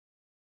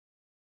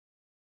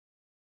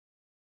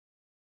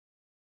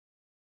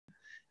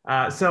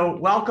So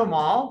welcome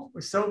all.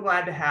 We're so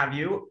glad to have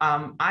you.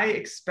 I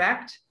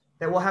expect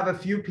that we'll have a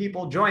few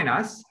people join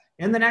us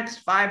in the next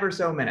 5 or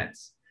so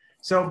minutes.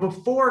 So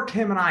before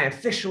Kim and I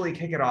officially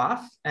kick it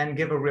off and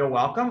give a real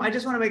welcome, I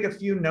just want to make a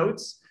few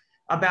notes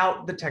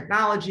about the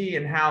technology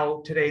and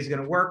how today's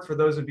going to work for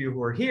those of you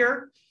who are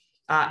here.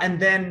 And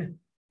then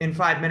in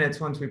 5 minutes,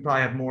 once we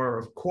probably have more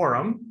of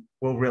quorum,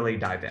 we'll really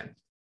dive in.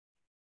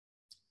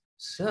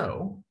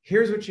 So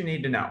here's what you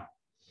need to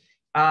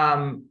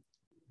know.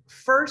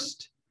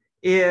 First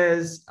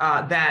is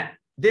that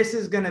this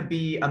is going to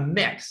be a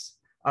mix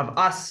of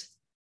us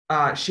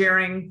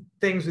sharing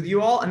things with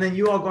you all and then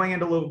you all going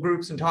into little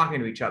groups and talking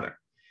to each other.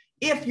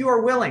 If you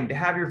are willing to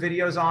have your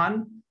videos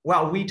on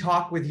while we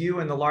talk with you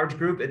in the large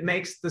group, it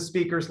makes the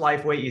speaker's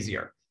life way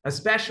easier,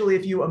 especially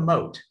if you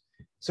emote.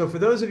 So for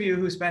those of you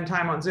who spend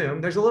time on Zoom,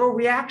 there's a little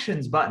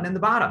reactions button in the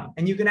bottom,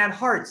 and you can add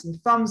hearts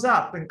and thumbs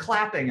up and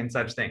clapping and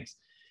such things.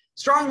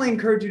 Strongly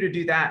encourage you to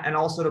do that, and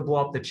also to blow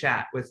up the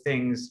chat with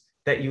things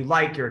that you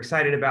like, you're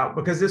excited about,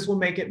 because this will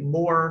make it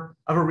more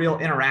of a real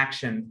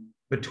interaction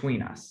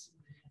between us.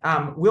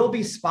 We'll be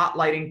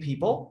spotlighting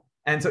people.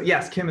 And so,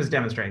 yes, Kim is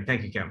demonstrating.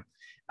 Thank you, Kim.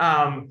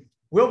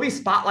 We'll be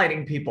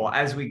spotlighting people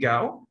as we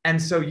go.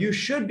 And so you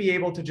should be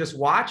able to just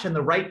watch and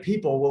the right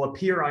people will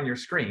appear on your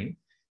screen.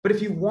 But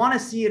if you want to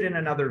see it in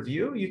another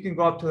view, you can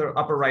go up to the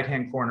upper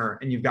right-hand corner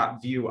and you've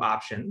got view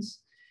options.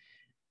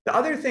 The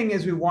other thing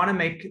is we want to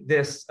make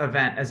this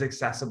event as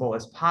accessible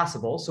as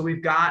possible. So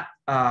we've got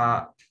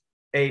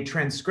a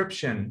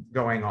transcription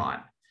going on.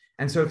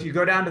 And so if you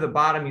go down to the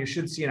bottom, you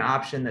should see an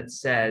option that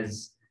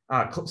says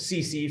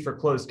CC for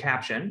closed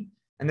caption.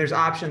 And there's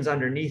options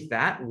underneath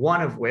that,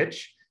 one of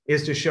which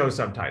is to show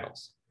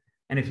subtitles.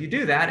 And if you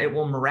do that, it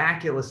will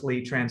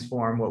miraculously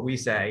transform what we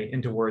say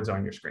into words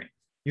on your screen.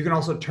 You can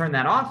also turn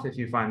that off if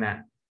you find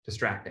that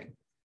distracting.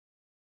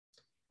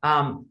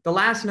 The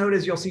last note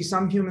is you'll see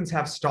some humans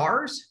have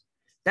stars.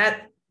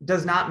 That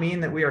does not mean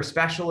that we are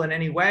special in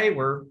any way.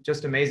 We're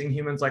just amazing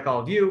humans like all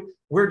of you.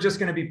 We're just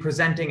going to be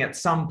presenting at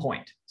some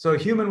point. So a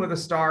human with a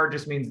star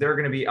just means they're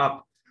going to be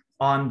up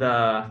on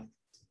the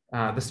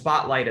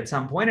spotlight at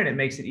some point, and it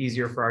makes it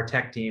easier for our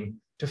tech team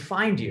to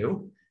find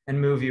you and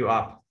move you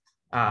up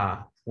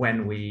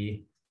when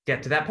we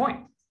get to that point.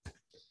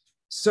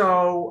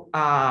 So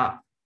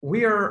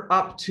we are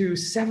up to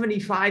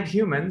 75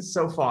 humans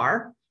so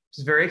far, which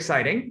is very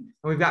exciting.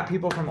 And we've got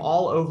people from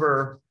all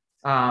over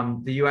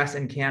the US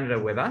and Canada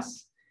with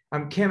us.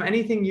 Kim,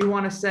 anything you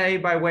want to say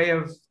by way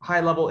of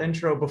high-level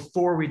intro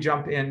before we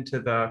jump into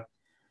the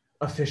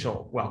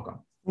official welcome?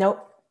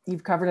 Nope,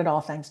 you've covered it all.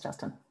 Thanks,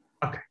 Justin.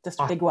 Okay. Just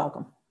a big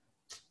welcome.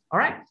 All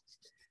right.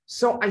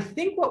 So I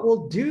think what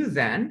we'll do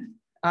then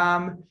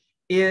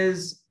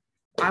is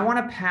I want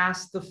to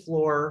pass the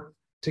floor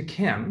to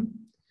Kim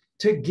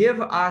to give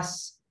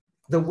us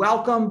the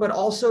welcome, but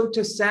also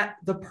to set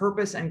the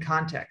purpose and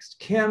context.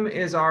 Kim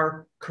is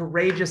our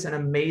courageous and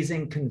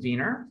amazing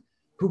convener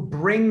who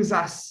brings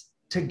us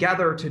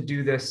together to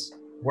do this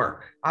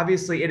work.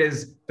 Obviously, it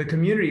is the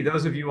community,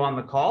 those of you on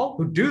the call,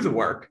 who do the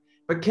work,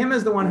 but Kim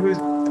is the one who's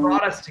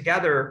brought us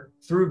together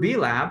through B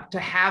Lab to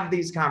have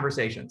these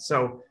conversations.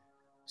 So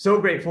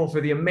grateful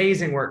for the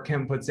amazing work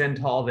Kim puts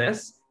into all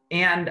this,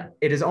 and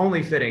it is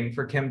only fitting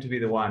for Kim to be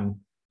the one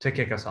to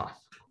kick us off.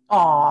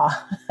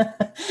 Aw,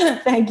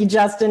 thank you,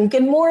 Justin.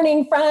 Good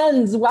morning,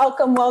 friends.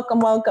 Welcome, welcome,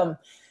 welcome.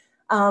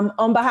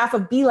 On behalf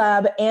of B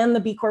Lab and the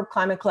B Corp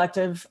Climate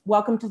Collective,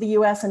 welcome to the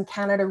US and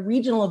Canada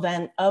regional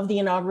event of the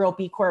inaugural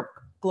B Corp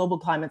Global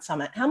Climate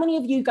Summit. How many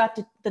of you got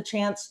the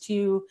chance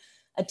to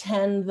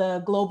attend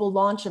the global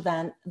launch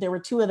event? There were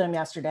 2 of them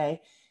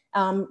yesterday.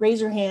 Raise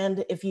your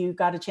hand if you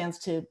got a chance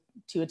to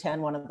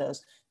attend one of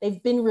those.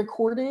 They've been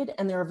recorded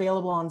and they're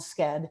available on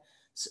Sked,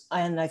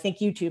 and I think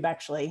YouTube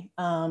actually.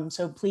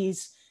 So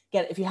please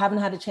if you haven't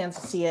had a chance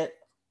to see it,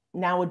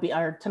 tonight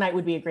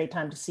would be a great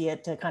time to see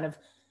it, to kind of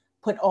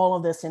put all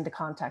of this into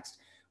context.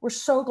 We're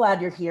so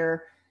glad you're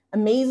here.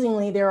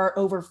 Amazingly, there are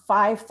over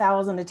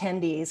 5,000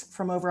 attendees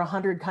from over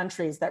 100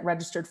 countries that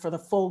registered for the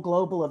full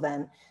global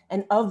event.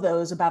 And of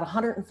those, about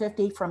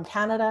 150 from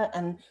Canada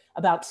and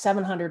about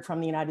 700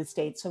 from the United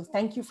States. So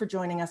thank you for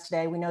joining us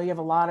today. We know you have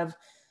a lot of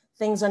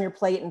things on your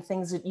plate and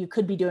things that you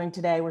could be doing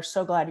today. We're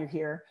so glad you're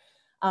here.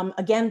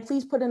 Again,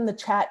 please put in the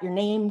chat your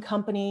name,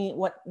 company,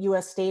 what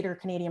US state or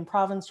Canadian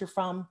province you're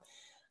from.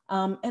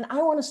 And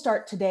I want to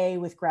start today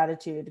with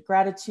gratitude.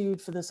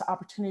 Gratitude for this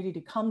opportunity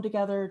to come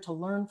together, to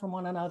learn from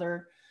one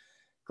another.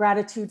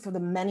 Gratitude for the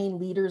many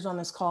leaders on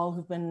this call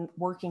who've been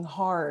working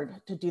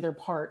hard to do their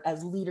part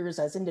as leaders,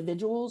 as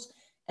individuals,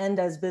 and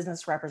as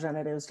business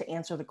representatives to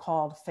answer the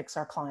call to fix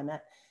our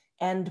climate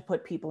and to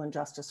put people and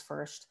justice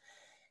first.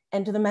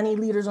 And to the many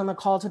leaders on the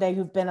call today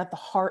who've been at the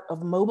heart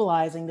of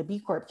mobilizing the B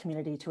Corp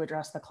community to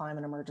address the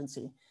climate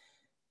emergency.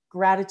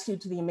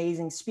 Gratitude to the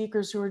amazing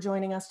speakers who are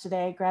joining us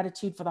today.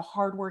 Gratitude for the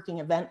hardworking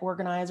event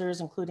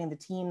organizers, including the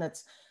team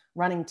that's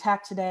running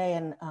tech today,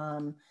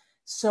 and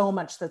so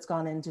much that's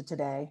gone into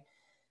today.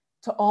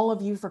 to all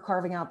of you for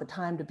carving out the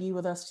time to be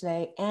with us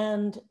today,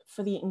 and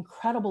for the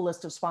incredible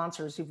list of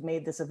sponsors who've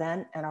made this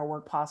event and our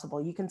work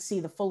possible. You can see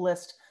the full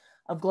list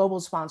of global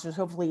sponsors.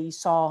 Hopefully you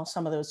saw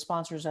some of those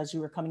sponsors as you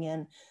were coming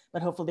in,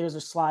 but hopefully there's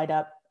a slide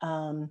up.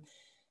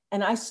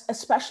 And I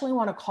especially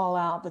want to call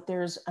out that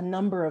there's a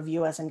number of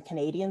US and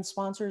Canadian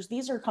sponsors.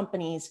 These are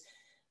companies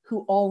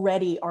who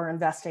already are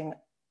investing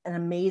an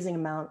amazing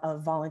amount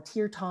of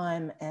volunteer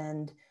time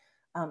and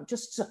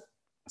just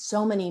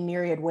so many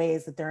myriad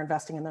ways that they're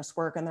investing in this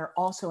work, and they're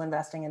also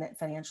investing in it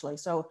financially.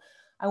 So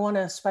I want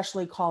to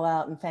especially call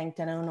out and thank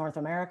Danone North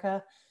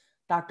America,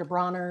 Dr.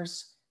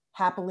 Bronner's,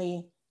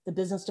 Happily, the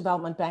Business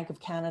Development Bank of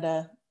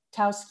Canada,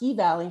 Tau Ski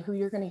Valley, who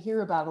you're going to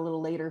hear about a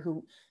little later,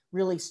 who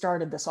really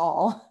started this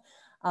all,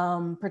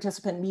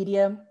 Participant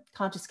Media,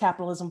 Conscious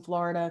Capitalism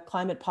Florida,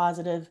 Climate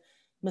Positive,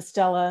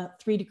 Mistela,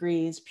 3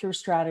 Degrees, Pure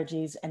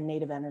Strategies, and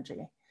Native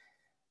Energy.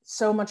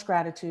 So much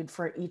gratitude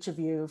for each of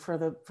you, for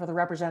the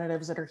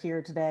representatives that are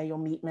here today. You'll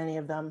meet many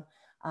of them,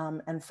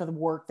 and for the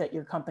work that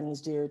your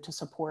companies do to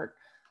support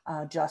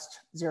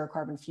just zero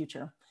carbon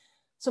future.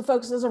 So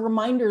folks, as a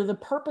reminder, the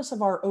purpose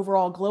of our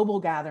overall global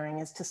gathering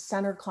is to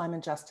center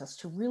climate justice,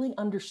 to really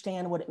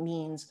understand what it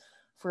means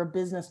for a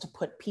business to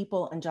put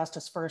people and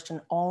justice first in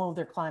all of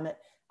their climate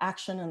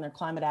action and their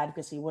climate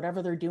advocacy,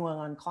 whatever they're doing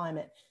on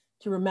climate,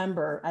 to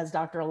remember, as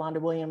Dr. Alonda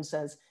Williams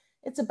says,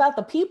 it's about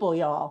the people,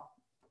 y'all.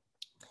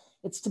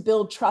 It's to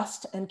build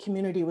trust and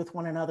community with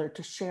one another,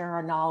 to share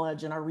our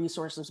knowledge and our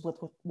resources with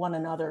one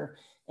another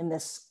in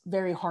this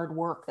very hard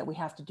work that we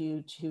have to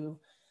do to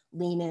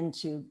lean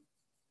into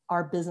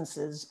our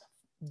businesses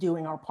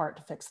doing our part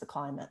to fix the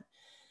climate,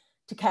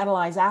 to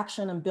catalyze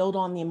action and build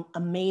on the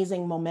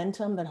amazing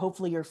momentum that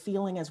hopefully you're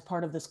feeling as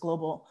part of this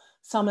global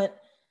summit,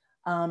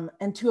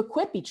 and to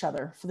equip each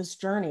other for this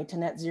journey to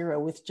net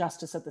zero with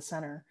justice at the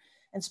center.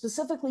 And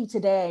specifically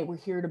today, we're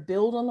here to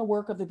build on the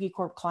work of the B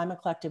Corp Climate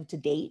Collective to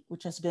date,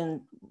 which has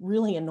been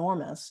really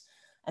enormous,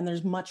 and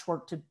there's much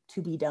work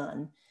to be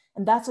done.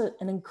 And that's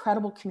an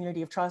incredible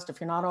community of trust. If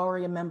you're not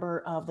already a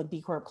member of the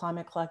B Corp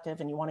Climate Collective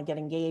and you want to get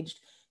engaged,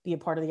 be a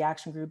part of the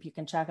action group, you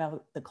can check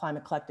out the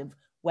Climate Collective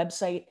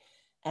website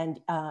and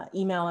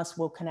email us.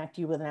 We'll connect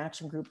you with an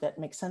action group that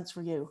makes sense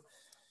for you.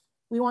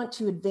 We want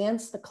to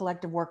advance the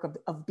collective work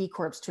of B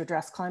Corps to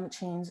address climate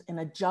change in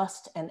a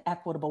just and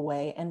equitable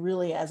way, and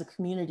really as a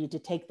community to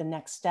take the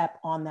next step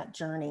on that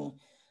journey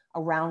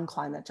around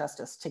climate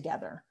justice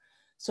together.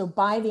 So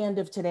by the end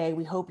of today,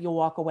 we hope you'll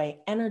walk away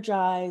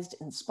energized,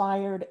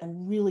 inspired,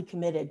 and really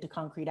committed to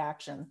concrete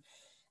action.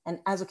 And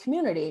as a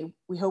community,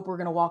 we hope we're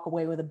going to walk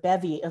away with a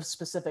bevy of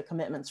specific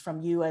commitments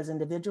from you as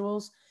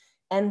individuals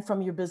and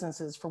from your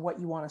businesses for what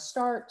you want to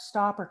start,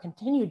 stop, or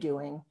continue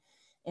doing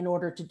in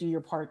order to do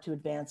your part to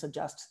advance a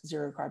just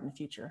zero carbon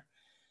future.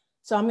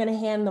 So I'm going to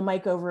hand the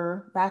mic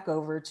back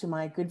over to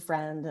my good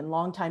friend and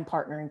longtime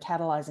partner in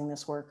catalyzing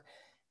this work.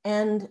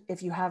 And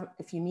if you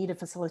need a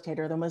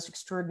facilitator, the most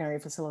extraordinary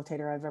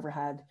facilitator I've ever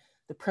had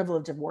the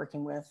privilege of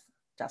working with,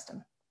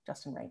 Justin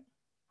Wright.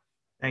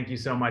 Thank you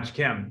so much,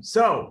 Kim.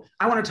 So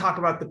I want to talk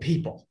about the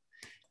people.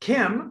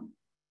 Kim,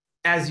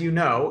 as you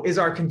know, is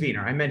our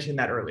convener. I mentioned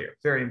that earlier,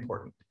 very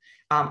important.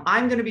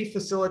 I'm going to be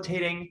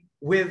facilitating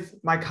with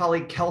my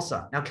colleague,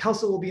 Kelsa. Now,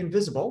 Kelsa will be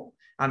invisible.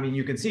 I mean,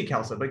 you can see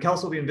Kelsa, but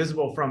Kelsa will be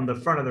invisible from the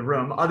front of the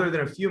room, other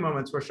than a few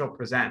moments where she'll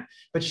present.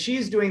 But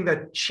she's doing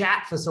the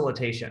chat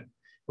facilitation,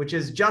 which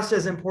is just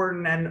as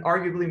important and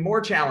arguably more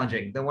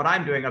challenging than what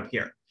I'm doing up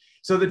here.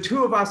 So the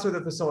two of us are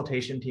the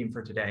facilitation team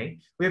for today.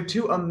 We have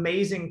two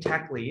amazing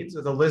tech leads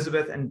with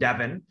Elizabeth and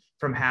Devin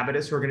from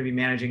Habitus, who are going to be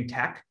managing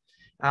tech.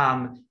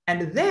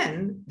 And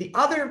then the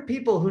other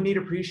people who need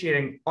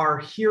appreciating are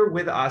here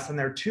with us. And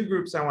there are two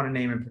groups I want to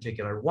name in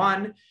particular.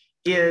 One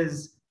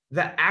is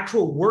the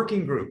actual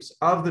working groups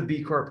of the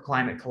B Corp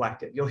Climate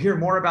Collective. You'll hear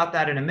more about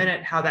that in a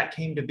minute, how that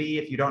came to be.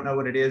 If you don't know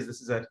what it is,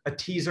 this is a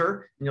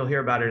teaser, and you'll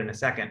hear about it in a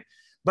second.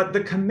 But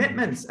the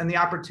commitments and the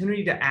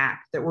opportunity to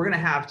act that we're going to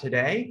have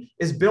today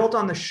is built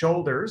on the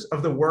shoulders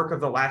of the work of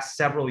the last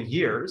several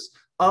years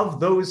of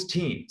those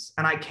teams.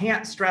 And I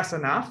can't stress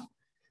enough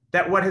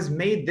that what has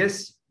made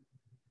this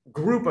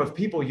group of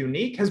people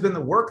unique has been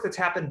the work that's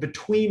happened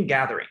between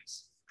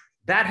gatherings.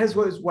 That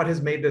was what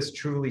has made this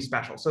truly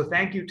special. So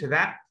thank you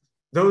to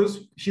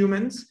those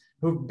humans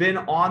who've been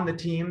on the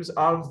teams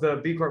of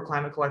the B Corp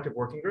Climate Collective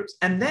working groups,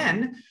 and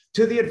then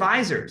to the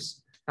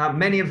advisors,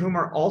 many of whom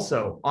are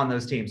also on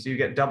those teams, so you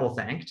get double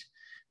thanked.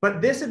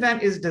 But this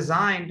event is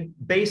designed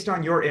based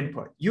on your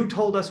input. You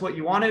told us what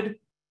you wanted,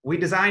 we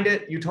designed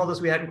it, you told us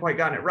we hadn't quite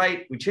gotten it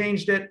right, we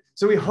changed it.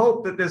 So we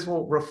hope that this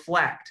will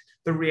reflect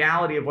the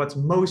reality of what's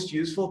most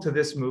useful to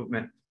this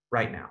movement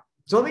right now.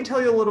 So let me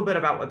tell you a little bit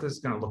about what this is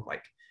going to look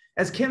like.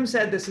 As Kim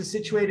said, this is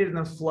situated in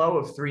the flow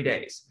of 3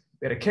 days.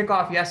 We had a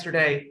kickoff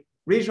yesterday,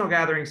 regional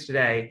gatherings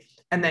today,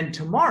 and then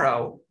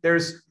tomorrow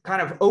there's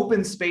kind of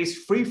open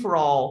space free for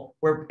all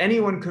where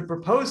anyone could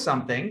propose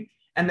something.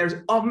 And there's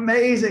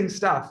amazing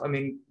stuff. I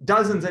mean,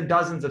 dozens and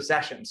dozens of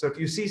sessions. So if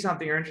you see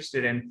something you're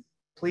interested in,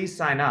 please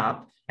sign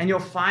up, and you'll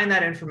find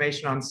that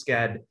information on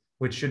Sched,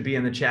 which should be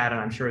in the chat,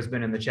 and I'm sure has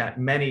been in the chat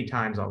many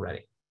times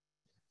already.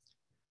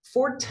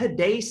 For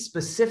today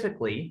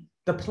specifically,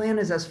 the plan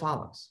is as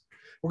follows.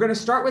 We're going to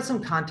start with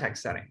some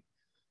context setting.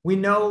 We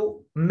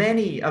know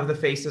many of the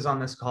faces on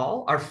this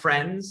call are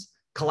friends,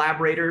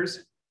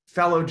 collaborators,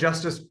 fellow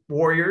justice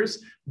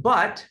warriors,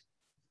 but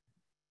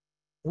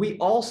we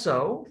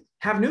also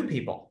have new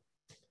people,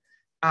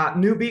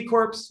 new B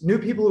Corps, new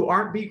people who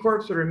aren't B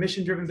Corps but are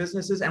mission-driven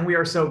businesses, and we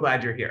are so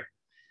glad you're here.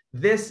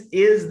 This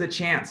is the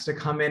chance to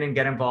come in and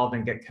get involved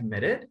and get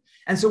committed.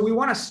 And so we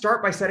want to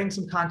start by setting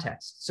some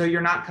context. So you're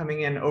not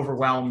coming in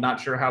overwhelmed, not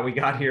sure how we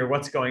got here,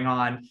 what's going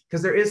on,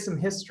 because there is some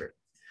history.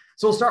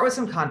 So we'll start with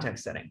some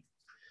context setting.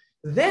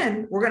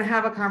 Then we're going to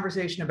have a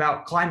conversation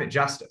about climate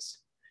justice.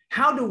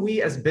 How do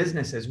we as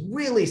businesses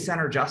really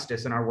center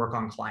justice in our work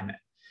on climate?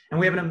 And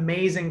we have an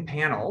amazing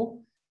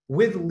panel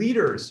with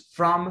leaders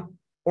from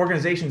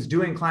organizations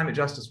doing climate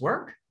justice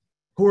work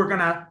who are going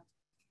to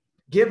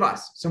give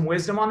us some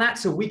wisdom on that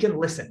so we can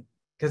listen,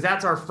 because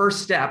that's our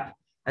first step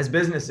as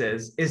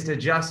businesses, is to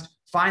just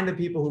find the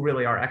people who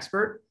really are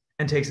expert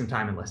and take some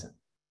time and listen.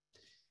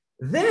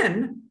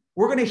 Then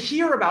we're going to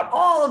hear about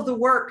all of the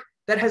work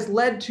that has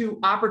led to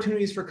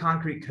opportunities for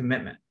concrete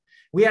commitment.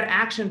 We had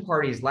action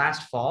parties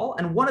last fall,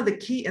 and one of the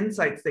key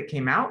insights that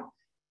came out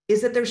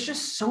is that there's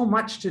just so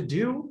much to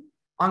do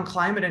on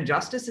climate and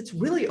justice. It's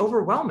really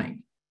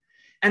overwhelming.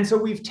 And so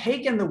we've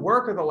taken the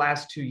work of the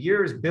last 2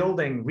 years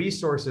building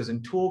resources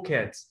and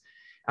toolkits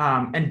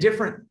and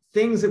different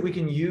things that we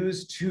can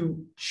use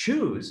to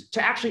choose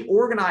to actually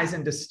organize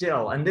and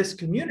distill. And this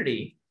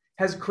community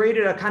has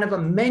created a kind of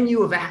a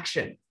menu of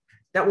action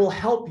that will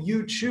help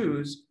you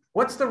choose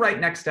what's the right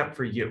next step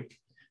for you.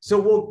 So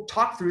we'll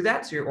talk through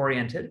that so you're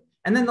oriented.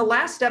 And then the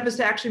last step is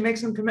to actually make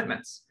some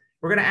commitments.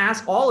 We're going to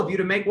ask all of you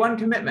to make one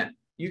commitment.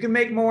 You can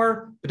make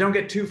more, but don't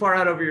get too far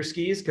out over your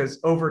skis,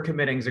 because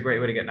overcommitting is a great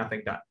way to get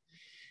nothing done.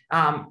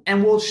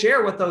 And we'll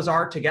share what those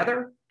are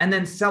together and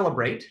then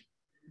celebrate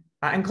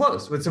and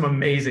close with some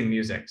amazing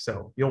music.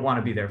 So you'll want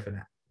to be there for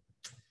that.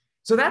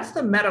 So that's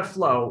the meta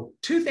flow.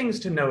 Two things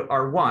to note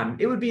are, one,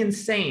 it would be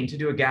insane to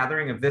do a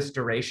gathering of this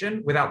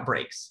duration without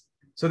breaks.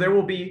 So there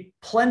will be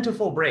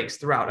plentiful breaks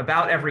throughout,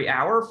 about every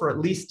hour for at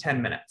least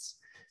 10 minutes,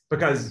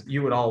 because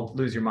you would all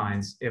lose your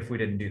minds if we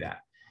didn't do that.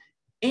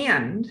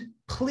 And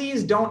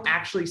please don't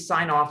actually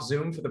sign off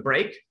Zoom for the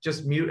break.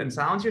 Just mute and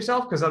silence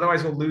yourself, because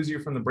otherwise we'll lose you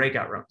from the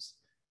breakout rooms.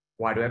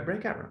 Why do I have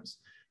breakout rooms?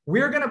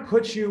 We're going to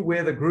put you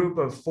with a group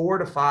of 4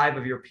 to 5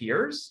 of your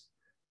peers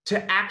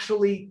to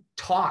actually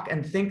talk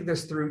and think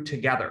this through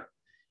together.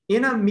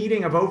 In a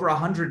meeting of over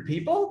 100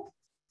 people,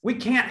 we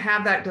can't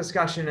have that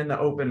discussion in the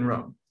open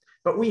room,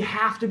 but we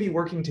have to be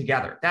working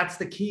together. That's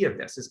the key of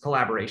this, is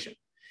collaboration.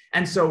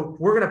 And so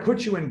we're going to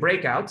put you in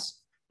breakouts.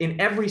 In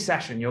every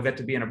session, you'll get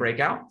to be in a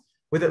breakout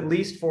with at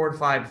least 4 to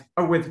 5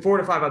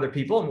 other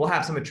people, and we'll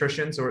have some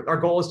attrition. So our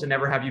goal is to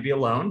never have you be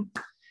alone.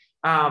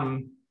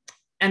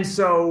 And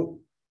so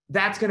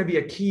that's going to be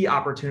a key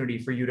opportunity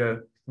for you to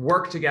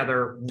work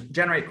together,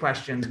 generate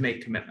questions,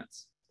 make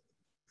commitments.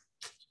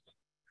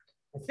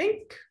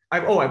 I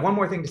have one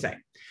more thing to say.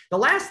 The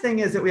last thing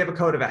is that we have a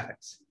code of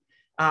ethics.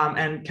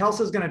 And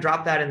Kelsa is going to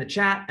drop that in the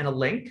chat and a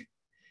link.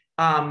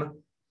 The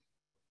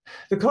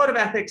code of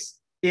ethics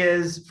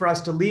is for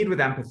us to lead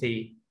with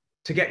empathy,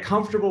 to get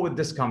comfortable with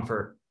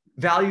discomfort,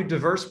 value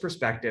diverse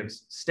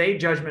perspectives, stay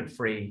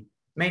judgment-free,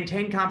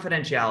 maintain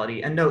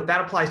confidentiality, and note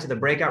that applies to the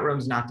breakout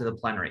rooms, not to the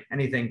plenary.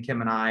 Anything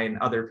Kim and I and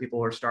other people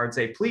who are starred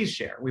say, please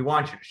share. We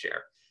want you to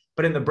share.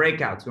 But in the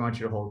breakouts, we want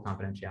you to hold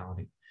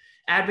confidentiality.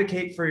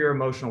 Advocate for your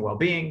emotional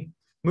well-being,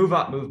 move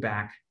up, move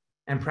back,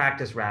 and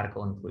practice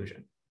radical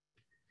inclusion.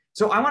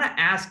 So I want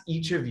to ask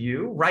each of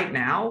you right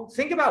now,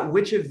 think about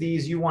which of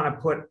these you want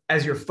to put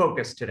as your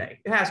focus today.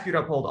 It asks you to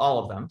uphold all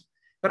of them.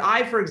 But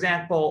I, for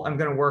example, am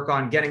going to work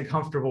on getting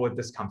comfortable with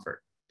discomfort.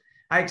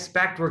 I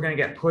expect we're going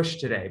to get pushed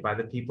today by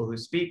the people who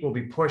speak. We'll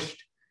be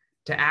pushed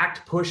to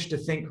act, pushed to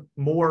think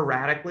more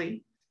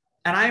radically.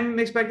 And I'm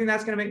expecting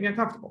that's going to make me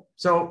uncomfortable.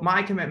 So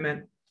my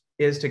commitment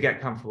is to get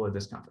comfortable with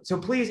discomfort. So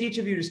please, each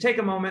of you, just take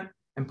a moment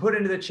and put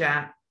into the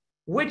chat,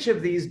 which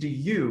of these do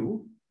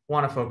you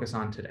want to focus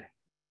on today?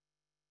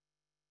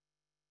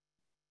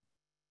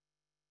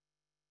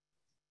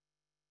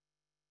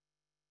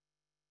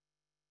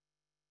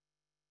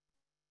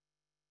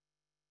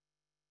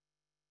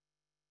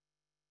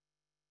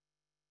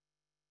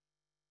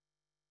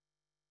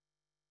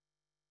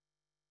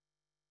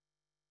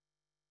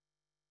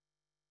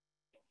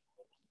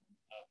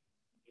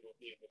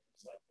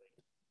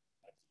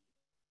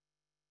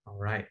 All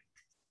right.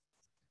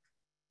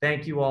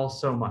 Thank you all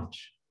so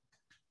much.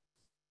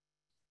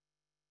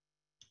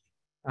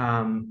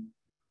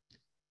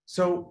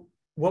 So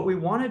what we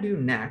want to do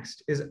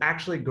next is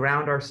actually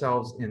ground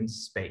ourselves in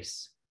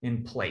space,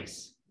 in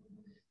place.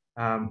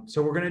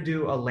 So we're going to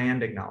do a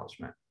land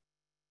acknowledgement.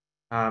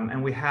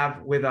 And we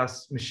have with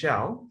us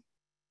Michelle.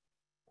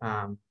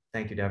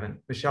 Thank you, Devin.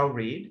 Michelle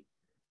Reed,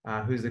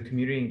 who's the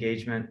Community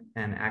Engagement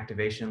and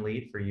Activation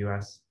Lead for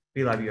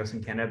B-Lab US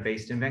and Canada,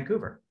 based in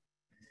Vancouver.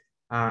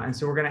 And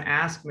so we're going to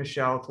ask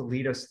Michelle to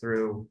lead us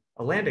through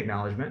a land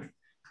acknowledgement.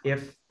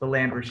 if the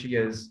land where she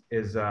is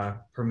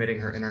permitting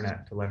her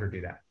internet to let her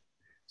do that.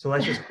 So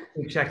let's just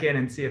check in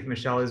and see if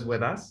Michelle is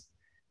with us.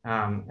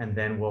 And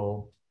then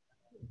we'll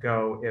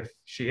go if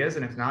she is,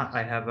 and if not,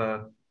 I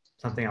have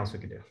something else we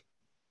could do.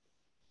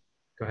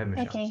 Go ahead,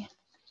 Michelle. Okay.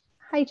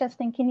 Hi,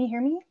 Justin. Can you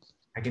hear me?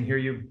 I can hear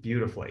you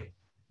beautifully.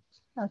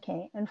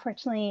 Okay.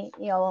 Unfortunately,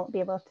 y'all won't be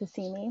able to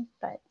see me,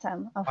 but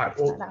I'll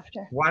fix that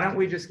after. Why don't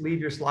we just leave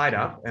your slide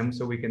up, and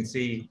so we can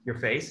see your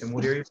face and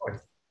we'll hear your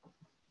voice.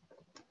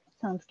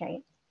 Sounds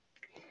great.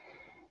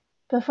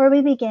 Before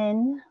we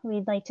begin,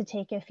 we'd like to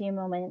take a few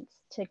moments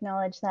to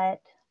acknowledge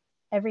that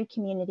every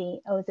community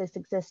owes its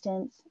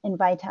existence and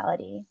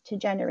vitality to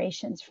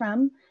generations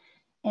from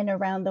and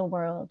around the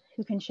world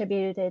who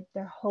contributed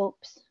their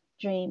hopes,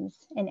 dreams,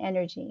 and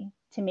energy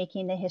to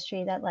making the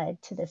history that led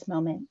to this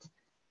moment.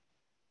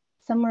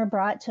 Some were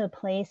brought to a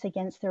place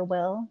against their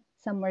will.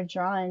 Some were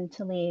drawn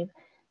to leave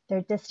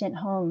their distant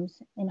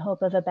homes in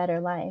hope of a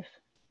better life.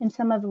 And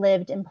some have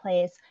lived in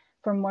place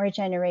for more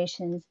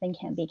generations than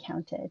can be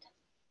counted.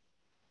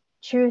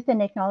 Truth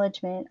and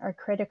acknowledgement are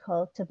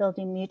critical to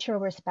building mutual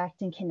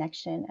respect and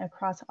connection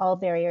across all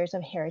barriers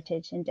of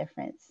heritage and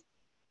difference.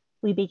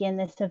 We begin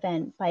this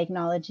event by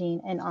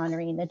acknowledging and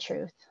honoring the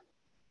truth.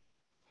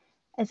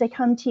 As I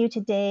come to you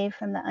today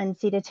from the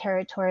unceded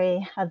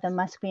territory of the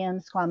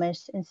Musqueam,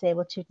 Squamish, and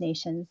Tsleil-Waututh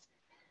nations,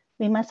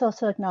 we must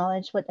also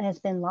acknowledge what has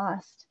been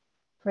lost.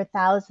 For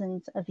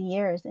thousands of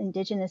years,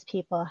 Indigenous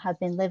people have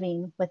been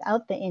living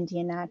without the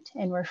Indian Act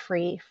and were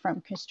free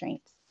from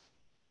constraints.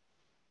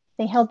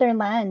 They held their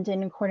land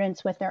in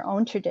accordance with their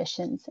own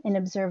traditions and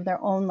observed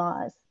their own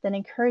laws that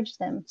encouraged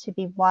them to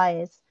be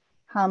wise,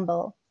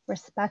 humble,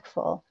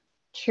 respectful,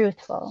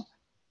 truthful,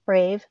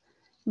 brave,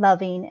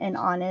 loving, and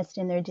honest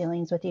in their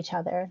dealings with each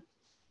other.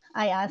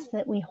 I ask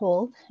that we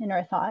hold in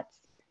our thoughts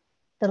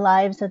the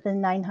lives of the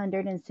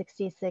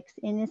 966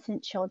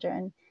 innocent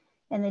children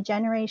and the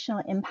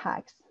generational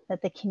impacts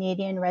that the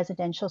Canadian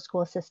residential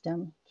school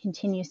system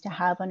continues to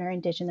have on our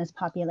Indigenous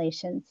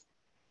populations.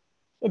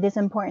 It is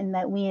important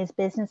that we as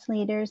business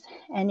leaders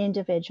and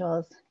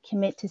individuals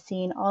commit to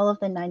seeing all of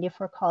the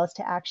 94 calls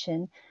to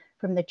action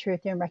from the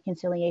Truth and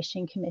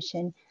Reconciliation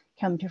Commission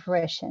come to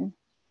fruition.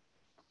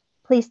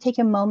 Please take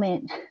a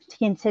moment to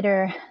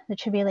consider the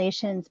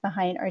tribulations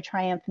behind our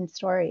triumphant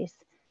stories,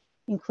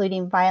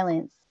 including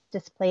violence,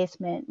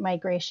 displacement,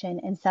 migration,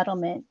 and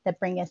settlement that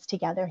bring us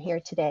together here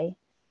today.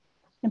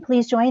 And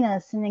please join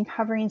us in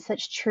uncovering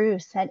such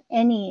truths at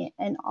any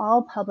and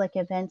all public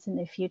events in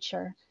the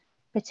future,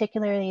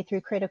 particularly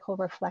through critical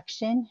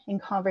reflection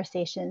and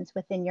conversations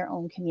within your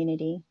own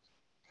community.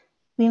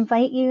 We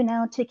invite you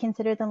now to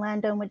consider the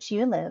land on which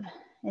you live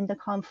and the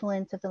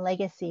confluence of the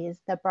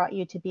legacies that brought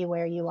you to be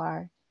where you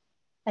are.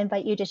 I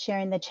invite you to share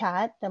in the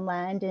chat the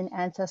land and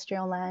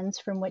ancestral lands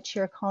from which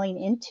you're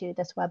calling into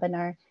this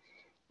webinar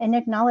and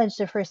acknowledge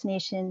the First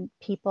Nation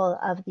people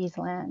of these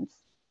lands.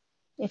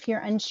 If you're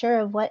unsure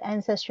of what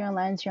ancestral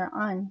lands you're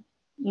on,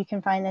 you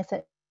can find this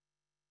at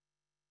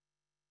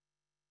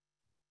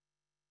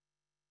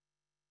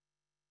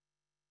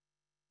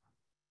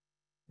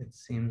It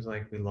seems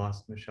like we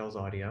lost Michelle's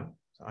audio,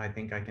 so I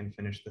think I can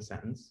finish the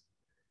sentence.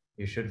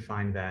 You should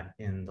find that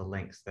in the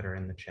links that are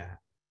in the chat.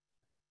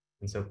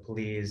 And so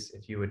please,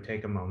 if you would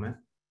take a moment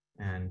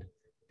and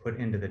put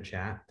into the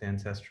chat the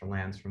ancestral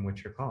lands from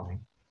which you're calling.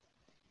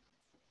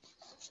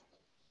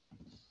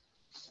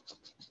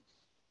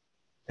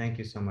 Thank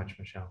you so much,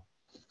 Michelle.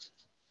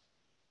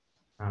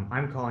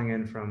 I'm calling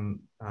in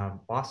from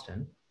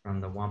Boston,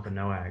 from the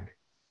Wampanoag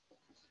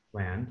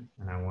land,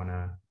 and I want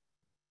to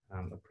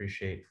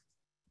appreciate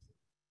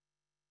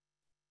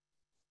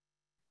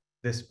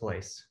this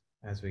place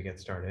as we get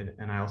started.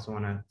 And I also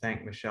want to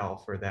thank Michelle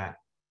for that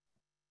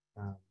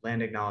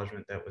land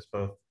acknowledgement that was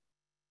both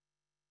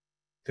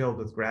filled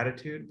with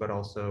gratitude, but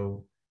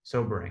also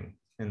sobering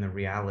in the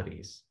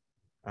realities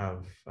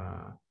of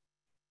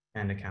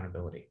and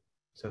accountability.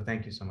 So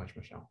thank you so much,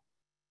 Michelle.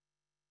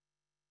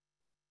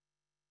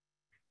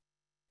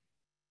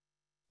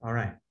 All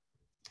right.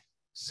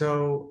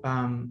 So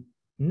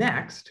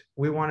next,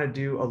 we want to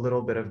do a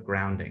little bit of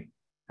grounding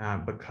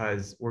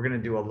because we're going to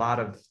do a lot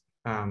of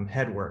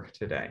head work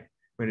today.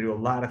 We're going to do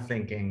a lot of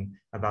thinking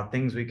about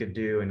things we could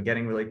do and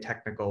getting really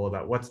technical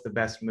about what's the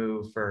best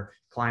move for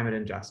climate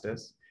and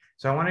justice.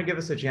 So I want to give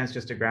us a chance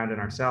just to ground in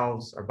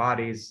ourselves, our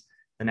bodies,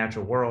 the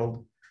natural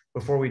world,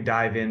 before we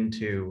dive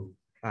into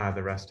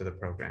the rest of the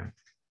program.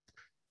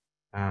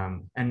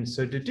 And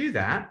so to do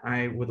that,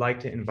 I would like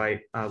to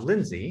invite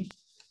Lindsay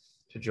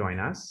to join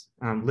us.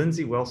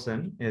 Lindsay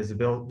Wilson is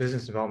the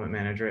Business Development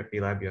Manager at B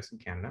Lab US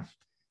and Canada,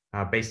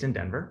 based in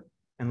Denver.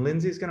 And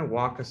Lindsay is going to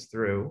walk us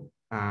through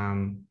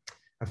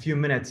a few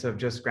minutes of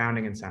just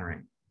grounding and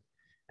centering.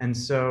 And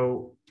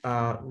so,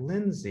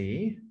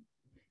 Lindsay,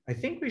 I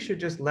think we should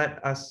just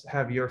let us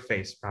have your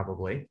face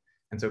probably.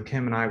 And so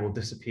Kim and I will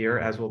disappear,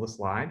 as will the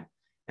slide.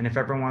 And if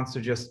everyone wants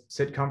to just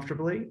sit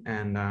comfortably,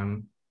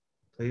 and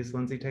please,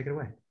 Lindsay, take it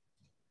away.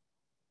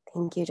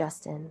 Thank you,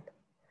 Justin.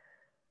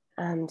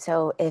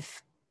 So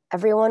if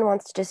everyone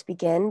wants to just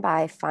begin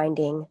by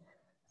finding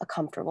a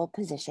comfortable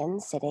position,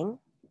 sitting,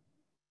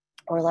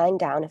 or lying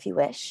down if you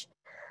wish.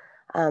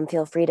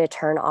 Feel free to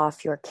turn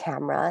off your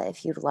camera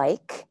if you'd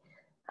like,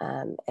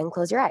 and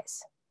close your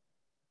eyes.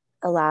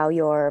 Allow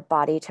your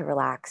body to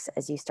relax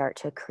as you start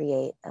to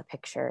create a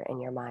picture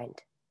in your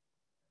mind.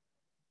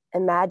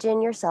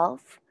 Imagine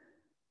yourself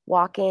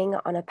walking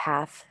on a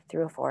path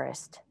through a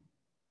forest.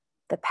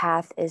 The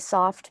path is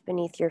soft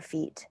beneath your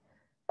feet,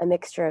 a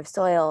mixture of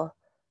soil,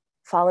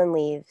 fallen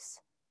leaves,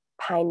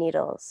 pine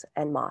needles,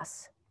 and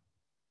moss.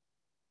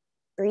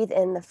 Breathe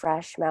in the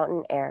fresh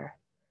mountain air,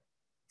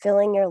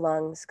 filling your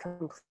lungs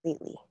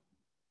completely.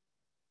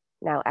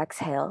 Now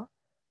exhale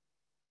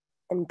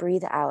and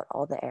breathe out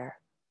all the air.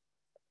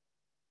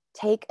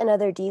 Take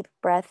another deep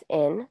breath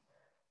in,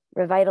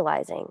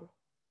 revitalizing,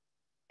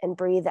 and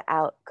breathe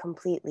out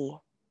completely,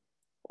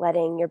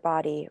 letting your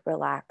body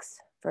relax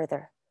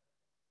further.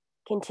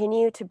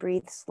 Continue to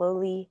breathe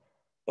slowly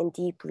and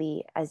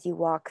deeply as you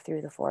walk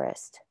through the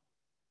forest.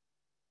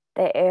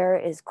 The air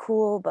is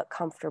cool but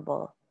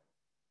comfortable.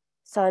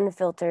 Sun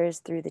filters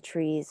through the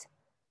trees,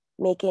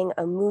 making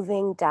a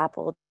moving,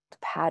 dappled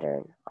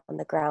pattern on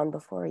the ground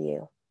before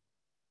you.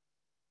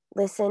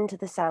 Listen to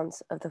the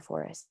sounds of the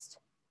forest.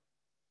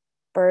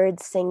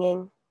 Birds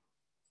singing,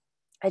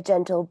 a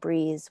gentle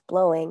breeze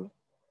blowing,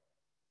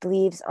 the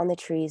leaves on the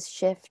trees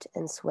shift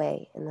and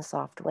sway in the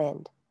soft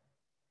wind.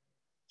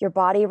 Your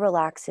body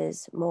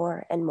relaxes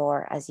more and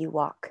more as you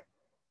walk.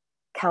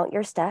 Count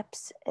your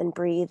steps and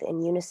breathe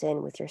in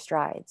unison with your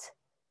strides.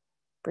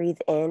 Breathe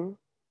in,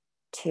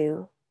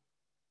 2,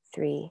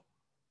 3,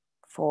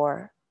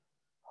 4,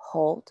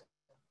 hold,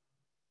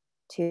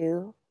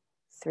 2,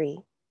 3,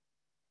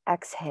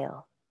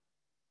 exhale,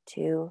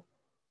 2,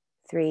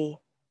 3,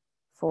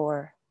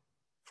 4,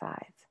 5.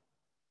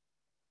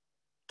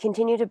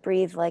 Continue to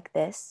breathe like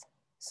this,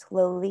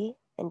 slowly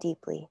and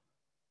deeply.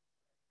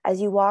 As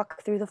you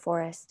walk through the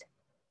forest,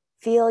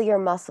 feel your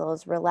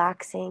muscles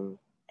relaxing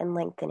and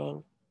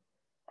lengthening.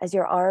 As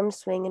your arms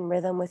swing in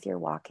rhythm with your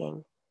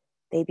walking,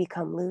 they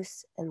become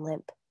loose and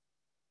limp.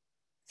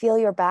 Feel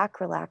your back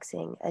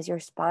relaxing as your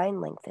spine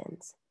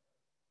lengthens.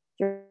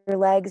 Your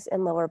legs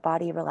and lower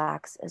body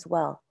relax as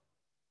well,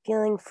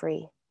 feeling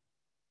free.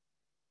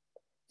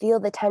 Feel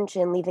the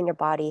tension leaving your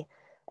body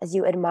as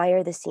you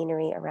admire the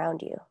scenery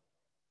around you.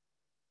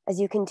 As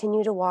you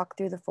continue to walk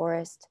through the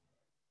forest,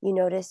 you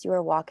notice you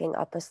are walking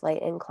up a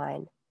slight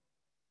incline.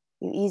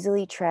 You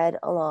easily tread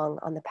along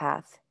on the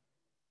path,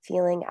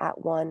 feeling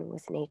at one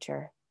with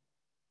nature.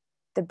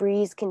 The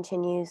breeze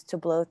continues to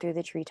blow through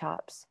the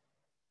treetops,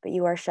 but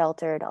you are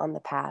sheltered on the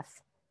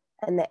path,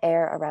 and the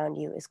air around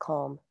you is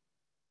calm.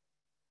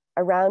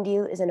 Around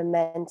you is an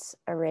immense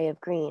array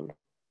of green.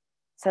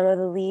 Some of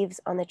the leaves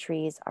on the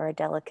trees are a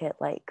delicate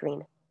light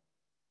green.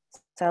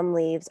 Some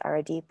leaves are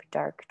a deep,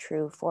 dark,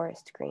 true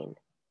forest green.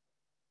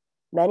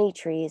 Many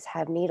trees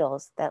have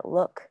needles that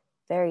look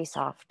very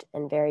soft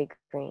and very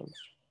green.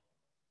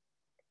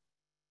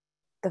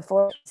 The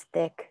forest is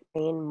thick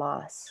green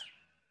moss.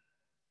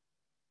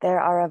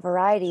 There are a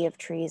variety of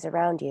trees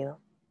around you.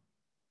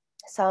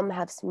 Some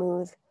have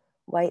smooth,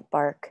 white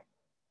bark.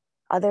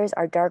 Others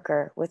are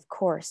darker with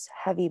coarse,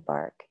 heavy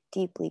bark,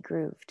 deeply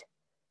grooved.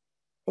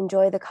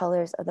 Enjoy the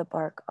colors of the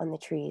bark on the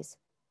trees: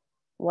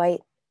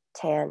 white,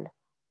 tan,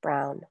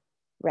 brown,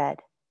 red,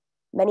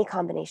 many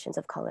combinations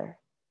of color.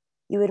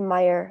 You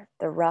admire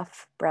the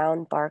rough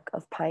brown bark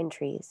of pine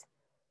trees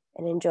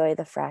and enjoy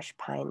the fresh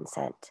pine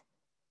scent.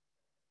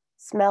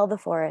 Smell the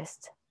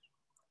forest.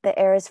 The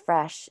air is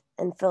fresh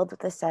and filled with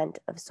the scent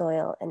of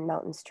soil and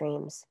mountain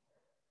streams.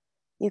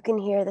 You can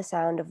hear the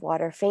sound of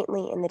water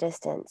faintly in the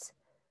distance,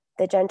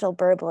 the gentle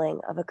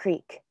burbling of a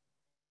creek.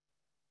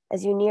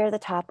 As you near the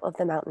top of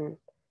the mountain,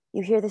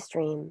 you hear the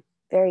stream,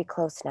 very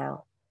close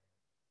now.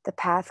 The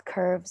path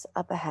curves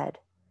up ahead.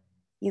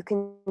 You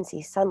can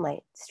see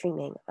sunlight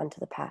streaming onto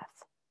the path.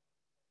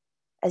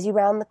 As you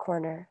round the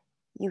corner,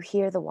 you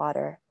hear the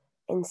water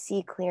and see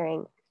a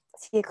clearing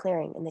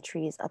in the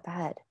trees up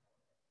ahead.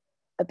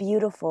 A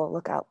beautiful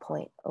lookout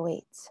point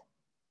awaits.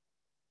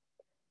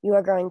 You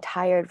are growing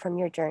tired from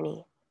your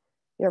journey,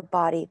 your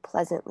body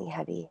pleasantly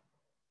heavy.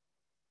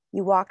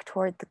 You walk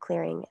toward the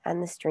clearing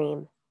and the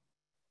stream.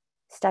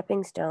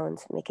 Stepping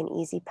stones make an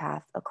easy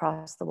path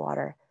across the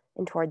water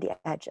and toward the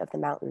edge of the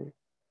mountain.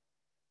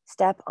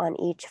 Step on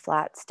each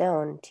flat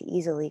stone to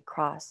easily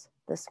cross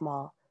the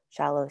small,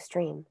 shallow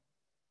stream.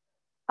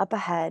 Up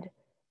ahead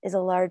is a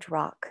large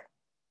rock,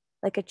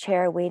 like a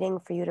chair waiting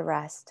for you to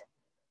rest.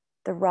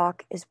 The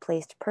rock is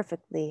placed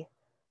perfectly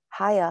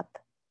high up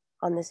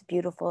on this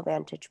beautiful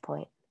vantage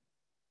point.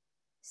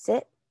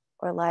 Sit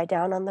or lie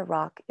down on the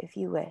rock if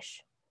you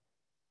wish.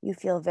 You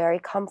feel very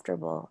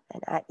comfortable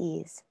and at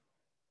ease.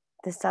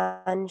 The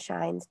sun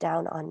shines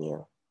down on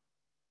you.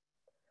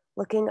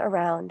 Looking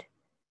around,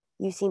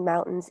 you see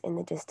mountains in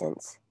the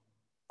distance,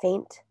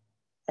 faint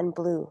and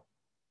blue.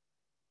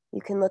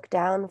 You can look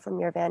down from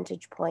your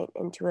vantage point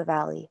into a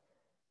valley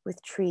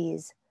with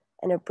trees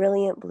and a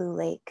brilliant blue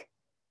lake.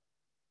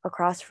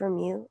 Across from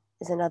you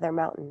is another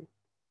mountain.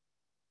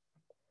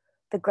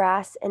 The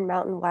grass and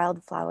mountain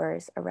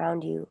wildflowers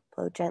around you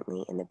blow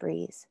gently in the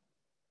breeze.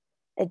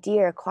 A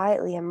deer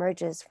quietly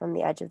emerges from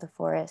the edge of the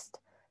forest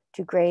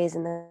to graze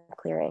in the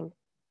clearing.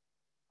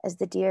 As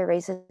the deer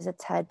raises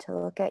its head to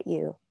look at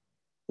you,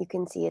 you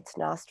can see its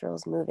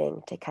nostrils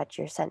moving to catch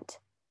your scent.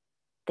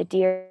 The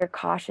deer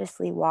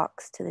cautiously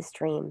walks to the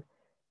stream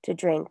to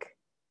drink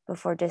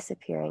before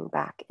disappearing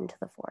back into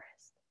the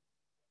forest.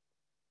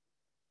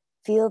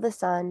 Feel the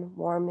sun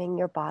warming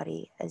your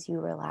body as you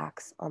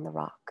relax on the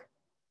rock.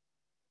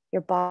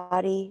 Your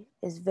body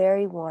is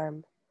very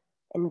warm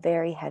and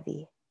very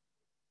heavy.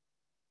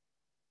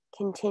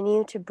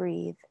 Continue to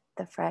breathe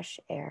the fresh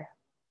air.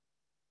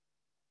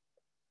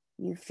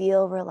 You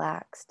feel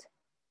relaxed,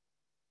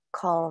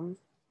 calm,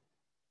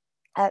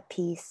 at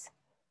peace,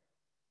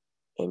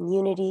 in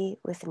unity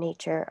with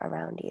nature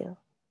around you.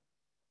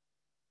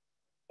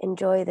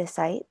 Enjoy the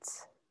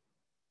sights,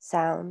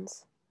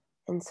 sounds,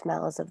 and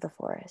smells of the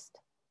forest.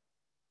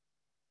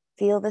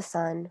 Feel the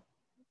sun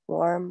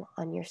warm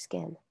on your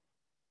skin.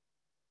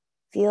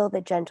 Feel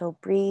the gentle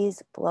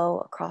breeze blow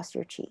across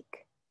your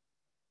cheek.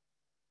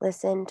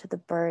 Listen to the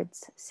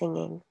birds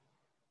singing.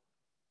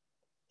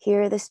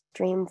 Hear the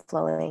stream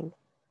flowing,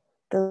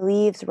 the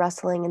leaves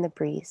rustling in the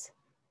breeze.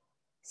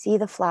 See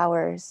the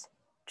flowers,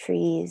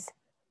 trees,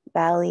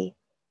 valley,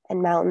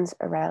 and mountains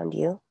around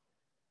you.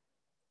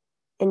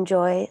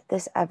 Enjoy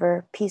this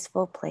ever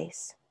peaceful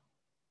place.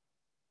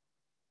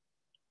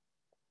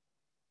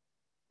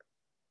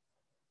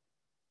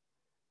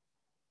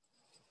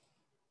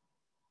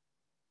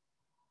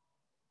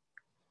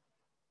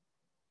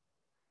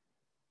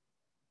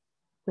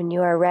 When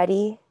you are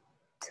ready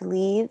to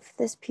leave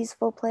this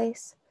peaceful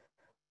place,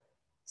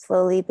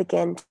 slowly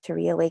begin to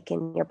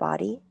reawaken your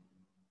body.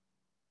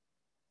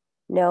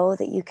 Know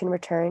that you can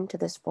return to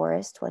this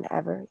forest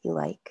whenever you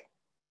like.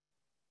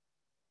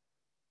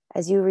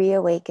 As you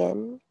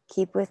reawaken,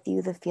 keep with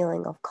you the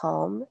feeling of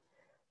calm,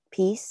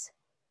 peace,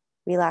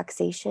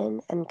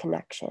 relaxation, and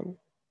connection.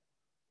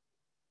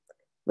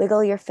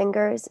 Wiggle your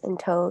fingers and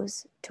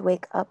toes to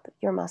wake up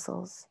your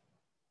muscles.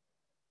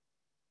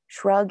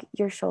 Shrug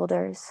your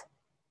shoulders.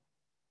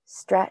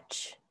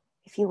 Stretch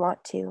if you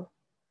want to.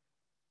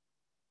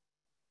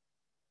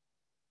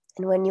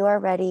 And when you are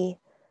ready,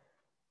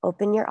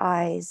 open your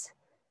eyes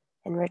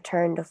and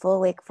return to full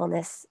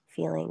wakefulness,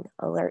 feeling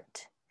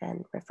alert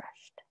and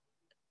refreshed.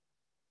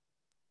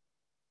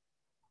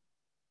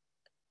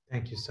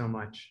 Thank you so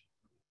much.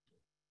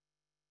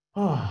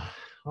 Oh,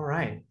 all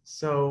right.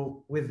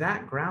 So with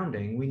that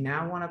grounding, we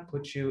now want to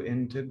put you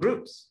into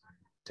groups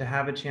to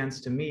have a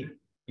chance to meet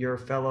your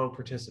fellow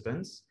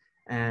participants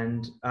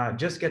and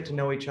just get to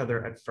know each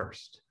other at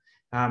first.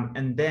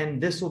 And then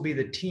this will be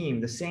the team,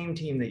 the same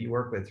team that you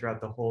work with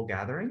throughout the whole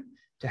gathering,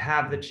 to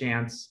have the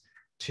chance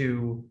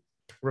to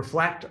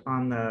reflect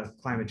on the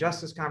climate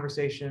justice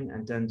conversation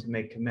and then to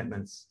make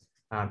commitments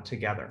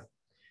together.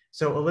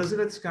 So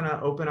Elizabeth's going to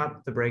open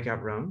up the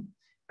breakout room,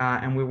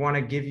 and we want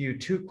to give you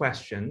 2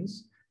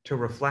 questions to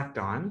reflect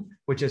on,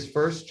 which is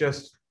first,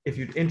 just if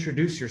you'd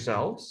introduce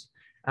yourselves.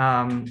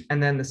 And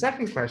then the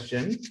second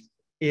question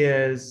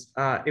is,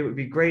 it would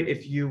be great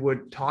if you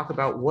would talk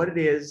about what it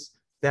is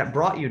that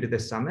brought you to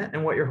this summit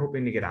and what you're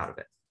hoping to get out of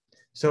it.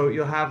 So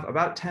you'll have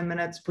about 10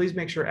 minutes. Please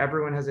make sure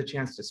everyone has a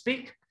chance to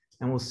speak,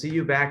 and we'll see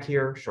you back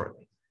here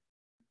shortly.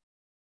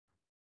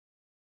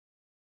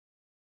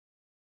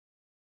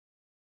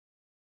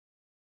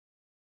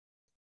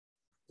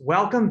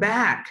 Welcome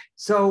back.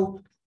 So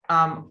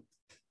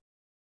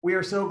we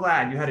are so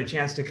glad you had a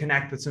chance to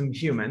connect with some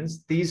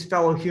humans. These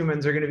fellow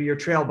humans are going to be your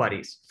trail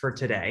buddies for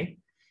today.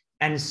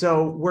 And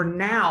so we're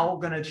now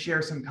going to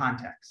share some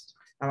context.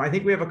 I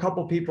think we have a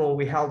couple people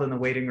we held in the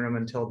waiting room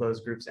until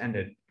those groups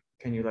ended.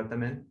 Can you let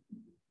them in?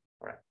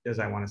 All right, because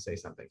I want to say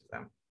something to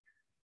them.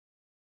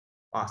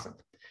 Awesome.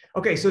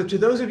 Okay, so to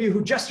those of you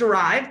who just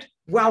arrived,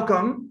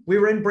 welcome. We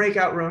were in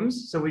breakout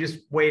rooms, so we just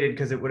waited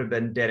because it would have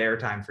been dead air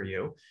time for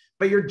you.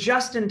 But you're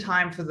just in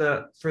time for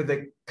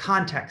the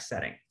context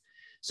setting.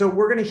 So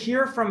we're going to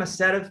hear from a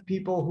set of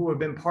people who have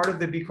been part of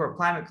the B Corp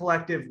Climate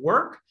Collective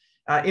work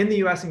in the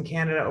US and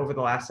Canada over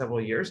the last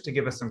several years to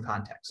give us some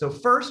context. So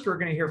first, we're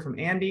going to hear from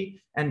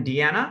Andy and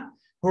Deanna,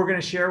 who are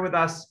going to share with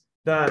us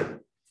the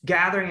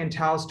gathering in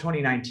Taos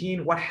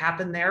 2019, what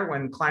happened there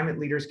when climate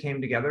leaders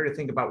came together to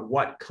think about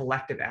what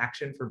collective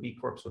action for B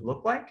Corps would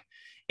look like,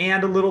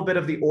 and a little bit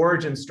of the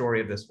origin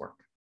story of this work.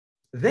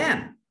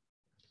 Then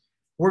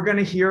we're going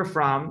to hear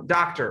from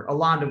Dr.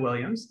 Alonda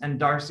Williams and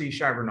Darcy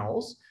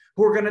Shiver-Knowles,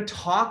 who are going to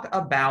talk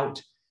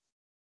about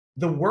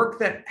the work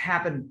that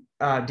happened.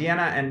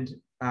 Deanna and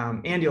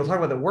Andy will talk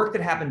about the work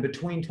that happened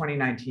between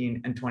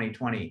 2019 and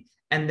 2020.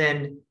 And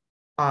then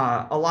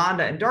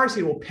Alonda and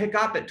Darcy will pick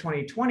up at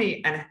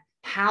 2020 and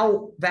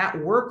how that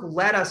work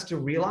led us to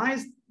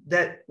realize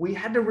that we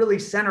had to really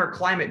center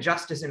climate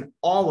justice in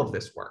all of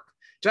this work.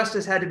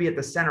 Justice had to be at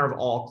the center of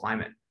all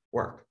climate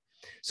work.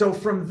 So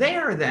from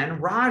there, then,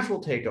 Raj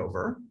will take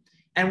over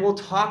and we'll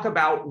talk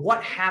about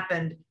what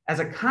happened as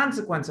a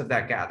consequence of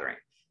that gathering.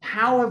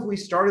 How have we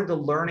started the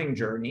learning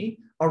journey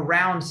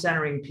around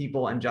centering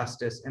people and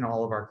justice in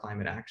all of our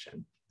climate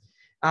action?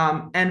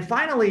 And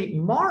finally,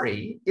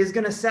 Mari is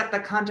going to set the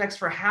context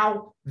for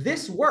how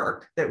this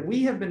work that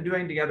we have been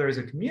doing together as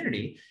a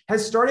community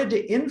has started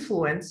to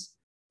influence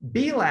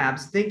B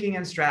Lab's thinking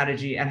and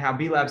strategy, and how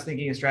B Lab's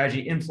thinking and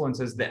strategy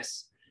influences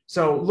this.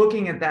 So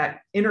looking at that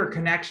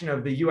interconnection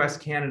of the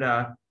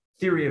US-Canada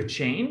theory of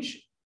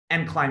change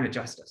and climate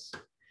justice.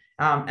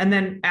 And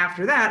then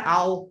after that,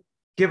 I'll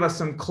give us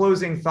some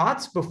closing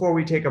thoughts before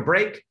we take a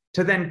break,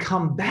 to then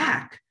come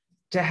back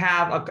to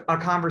have a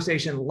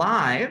conversation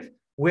live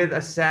with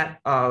a set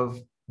of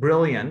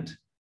brilliant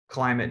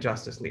climate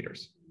justice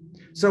leaders.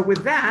 So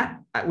with that,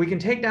 we can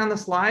take down the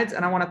slides,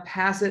 and I want to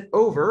pass it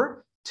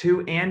over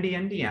to Andy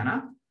and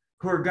Deanna,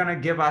 who are going to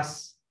give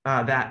us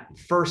that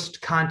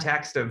first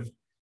context of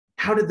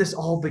how did this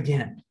all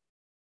begin?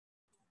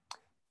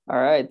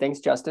 All right, thanks,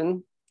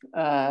 Justin.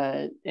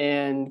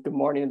 And good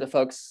morning to the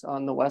folks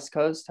on the West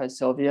Coast. Hi,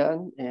 Sylvia,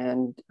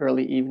 and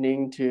early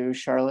evening to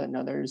Charlotte and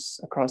others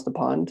across the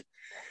pond.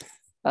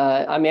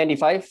 I'm Andy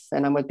Fife,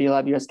 and I'm with B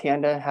Lab US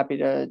Canada. Happy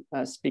to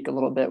speak a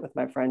little bit with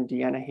my friend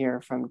Deanna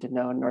here from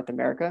Danone, North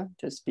America,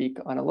 to speak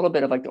on a little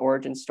bit of like the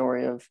origin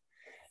story of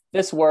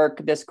this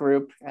work, this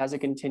group, as it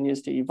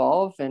continues to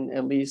evolve, and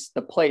at least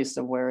the place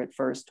of where it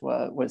first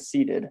was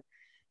seeded.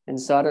 And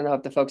so I don't know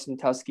if the folks in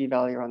Taos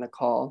Valley are on the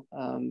call,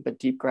 but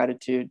deep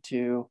gratitude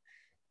to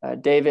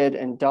David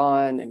and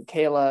Dawn and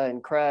Kayla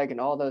and Craig and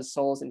all those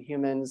souls and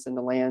humans in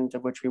the land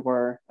of which we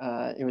were.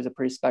 It was a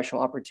pretty special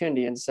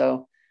opportunity. And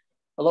so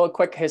a little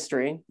quick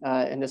history,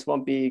 and this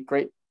won't be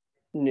great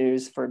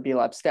news for B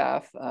Lab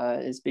staff,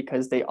 is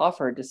because they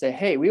offered to say,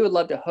 hey, we would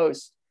love to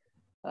host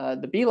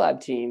the B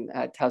Lab team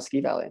at Taos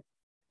Valley.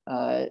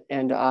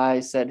 And I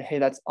said, hey,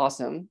 that's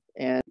awesome.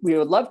 And we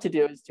would love to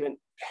do is to,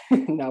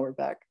 now we're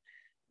back.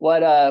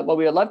 What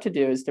we would love to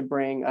do is to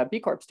bring B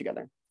Corps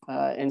together.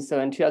 And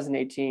so in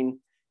 2018,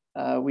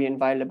 we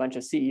invited a bunch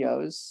of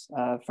CEOs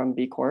from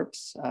B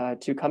Corps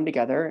to come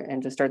together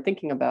and to start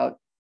thinking about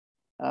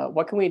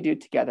what can we do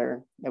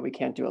together that we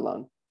can't do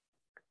alone.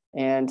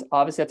 And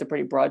obviously that's a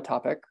pretty broad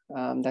topic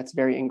that's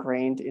very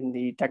ingrained in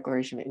the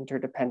Declaration of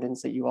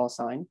Interdependence that you all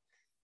signed.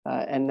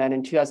 And then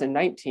in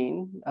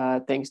 2019,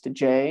 thanks to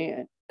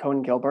Jay,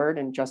 Cohen Gilbert,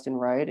 and Justin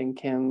Wright, and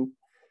Kim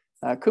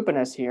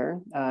Kupanes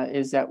here,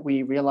 is that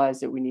we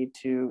realized that we need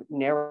to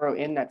narrow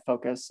in that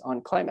focus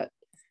on climate.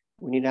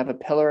 We need to have a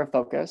pillar of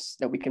focus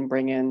that we can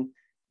bring in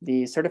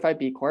the certified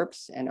B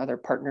Corps and other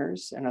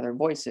partners and other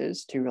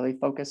voices to really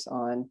focus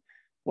on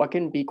what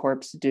can B Corps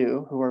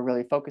do who are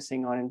really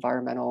focusing on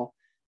environmental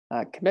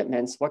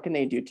commitments. What can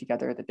they do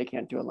together that they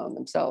can't do alone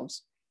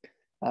themselves?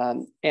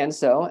 And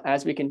so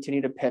as we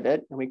continue to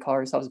pivot, and we call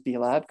ourselves B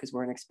Lab because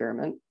we're an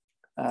experiment,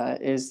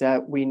 is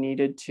that we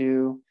needed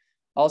to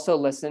also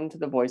listen to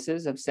the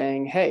voices of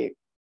saying, hey,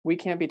 we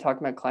can't be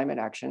talking about climate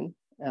action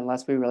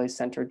unless we really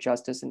center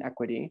justice and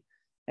equity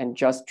and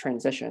just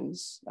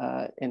transitions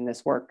in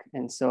this work.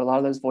 And so a lot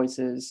of those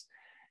voices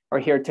are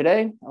here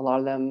today. A lot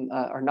of them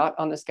are not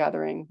on this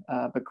gathering,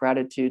 but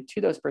gratitude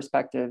to those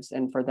perspectives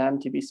and for them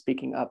to be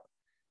speaking up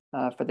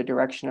for the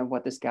direction of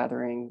what this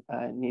gathering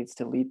needs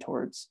to lead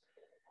towards.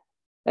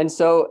 And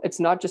so it's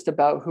not just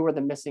about who are the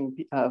missing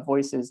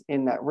voices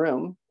in that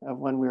room of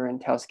when we were in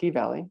Taos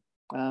Valley,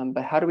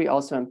 but how do we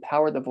also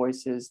empower the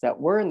voices that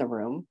were in the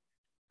room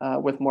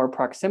with more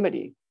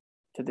proximity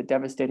to the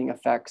devastating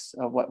effects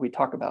of what we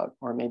talk about,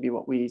 or maybe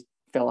what we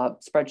fill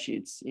out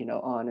spreadsheets,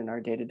 on in our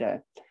day-to-day.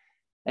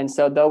 And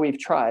so though we've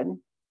tried,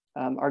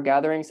 our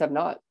gatherings have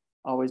not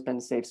always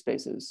been safe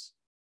spaces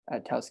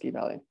at Taos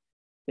Valley.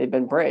 They've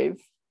been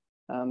brave,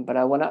 but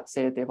I will not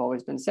say that they've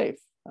always been safe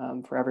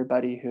for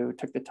everybody who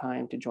took the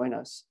time to join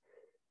us.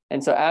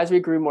 And so as we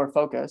grew more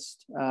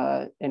focused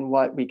in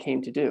what we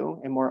came to do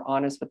and more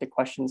honest with the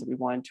questions that we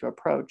wanted to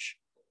approach,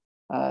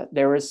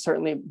 there was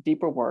certainly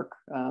deeper work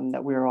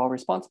that we were all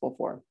responsible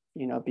for,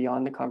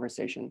 beyond the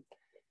conversation.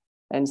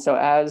 And so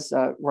as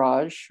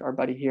Raj, our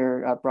buddy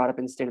here, brought up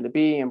in State of the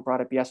Bee and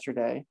brought up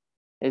yesterday,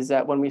 is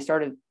that when we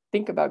started to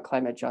think about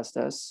climate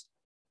justice,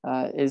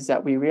 is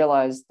that we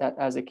realized that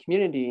as a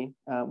community,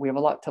 we have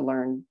a lot to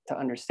learn to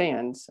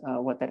understand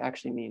what that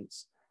actually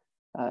means.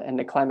 And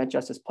the climate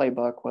justice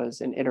playbook was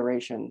an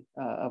iteration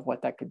of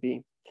what that could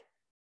be.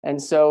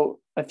 And so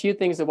a few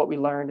things of what we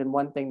learned, and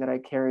one thing that I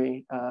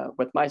carry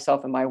with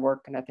myself and my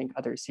work, and I think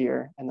others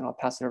here, and then I'll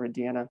pass it over to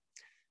Deanna.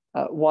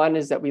 One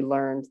is that we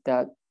learned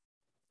that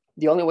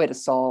the only way to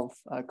solve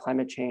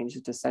climate change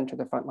is to center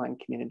the frontline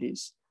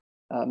communities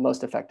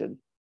most affected,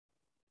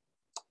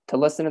 to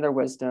listen to their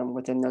wisdom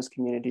within those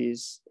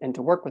communities and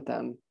to work with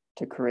them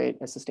to create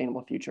a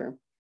sustainable future.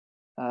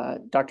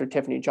 Dr.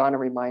 Tiffany Jana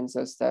reminds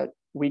us that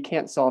we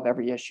can't solve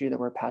every issue that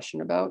we're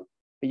passionate about,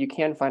 but you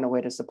can find a way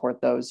to support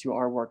those who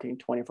are working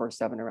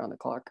 24/7 around the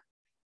clock.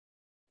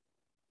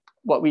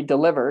 What we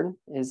delivered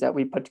is that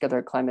we put together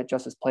a climate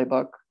justice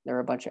playbook. There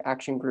are a bunch of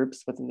action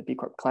groups within the B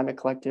Corp Climate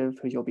Collective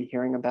who you'll be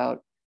hearing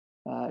about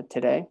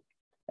today.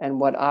 And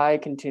what I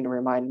continue to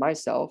remind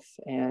myself,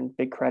 and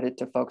big credit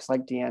to folks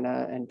like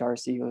Deanna and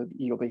Darcy, who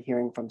you'll be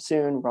hearing from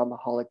soon, Rob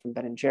Mahalik from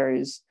Ben &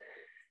 Jerry's,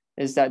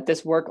 is that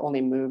this work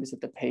only moves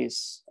at the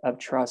pace of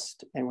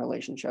trust and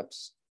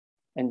relationships.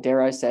 And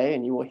dare I say,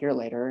 and you will hear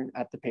later,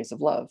 at the pace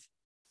of love.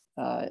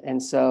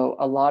 And so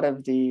a lot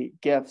of the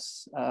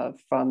gifts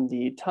from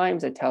the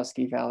times at Taos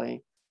Ski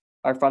Valley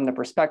are from the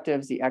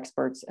perspectives, the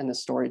experts, and the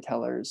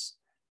storytellers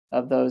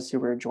of those who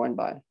we're joined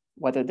by,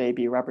 whether they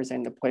be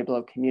representing the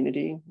Pueblo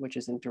community, which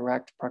is in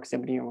direct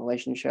proximity and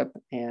relationship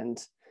and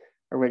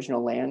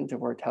original land to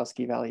where Taos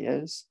Ski Valley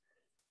is,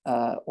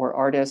 or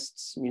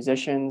artists,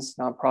 musicians,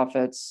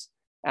 nonprofits,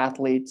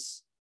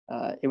 athletes.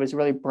 It was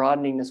really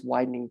broadening this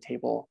widening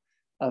table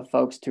of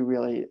folks to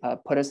really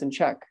put us in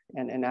check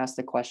and ask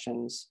the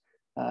questions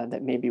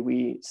that maybe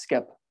we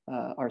skip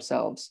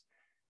ourselves.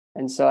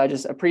 And so I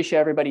just appreciate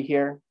everybody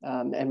here.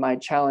 And my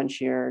challenge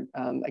here,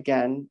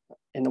 again,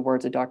 in the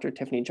words of Dr.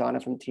 Tiffany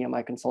Jonna from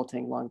TMI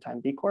Consulting, longtime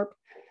B Corp,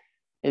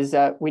 is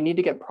that we need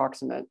to get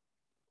proximate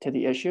to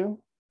the issue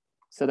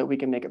so that we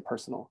can make it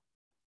personal.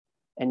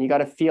 And you got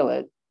to feel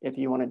it if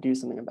you want to do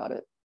something about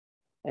it.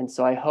 And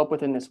so I hope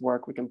within this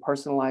work, we can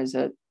personalize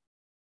it,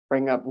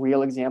 bring up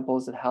real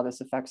examples of how this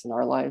affects in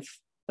our life,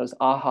 those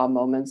aha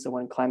moments of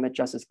when climate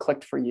justice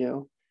clicked for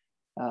you,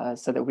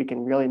 so that we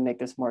can really make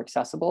this more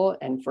accessible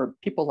and for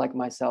people like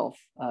myself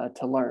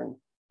to learn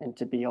and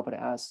to be able to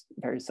ask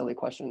very silly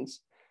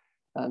questions.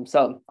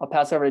 So I'll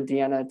pass over to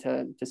Deanna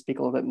to speak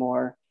a little bit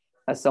more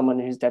as someone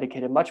who's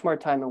dedicated much more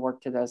time and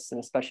work to this,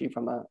 and especially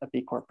from a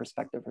B Corp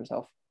perspective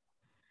herself.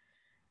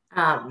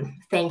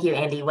 Thank you,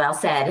 Andy. Well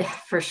said,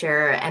 for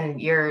sure.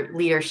 And your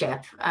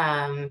leadership,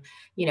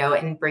 you know,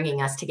 in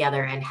bringing us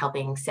together and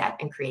helping set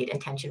and create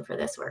intention for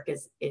this work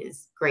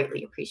is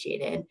greatly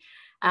appreciated.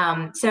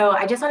 So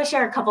I just want to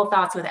share a couple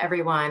thoughts with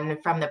everyone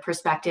from the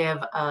perspective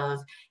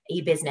of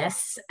a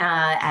business,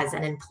 as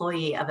an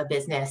employee of a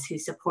business who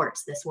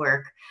supports this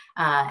work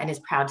and is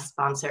proud to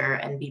sponsor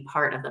and be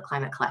part of the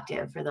Climate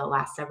Collective for the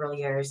last several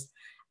years.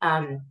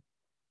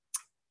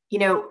 You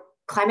know,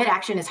 climate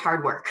action is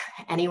hard work.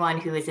 Anyone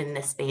who is in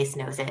this space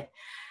knows it.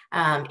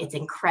 It's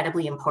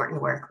incredibly important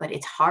work, but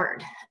it's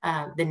hard.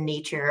 The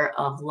nature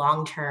of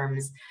long-term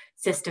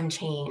system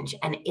change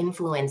and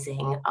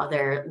influencing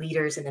other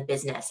leaders in the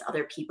business,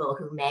 other people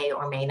who may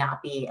or may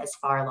not be as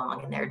far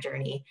along in their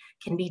journey,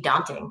 can be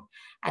daunting.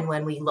 And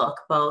when we look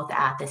both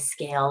at the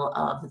scale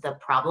of the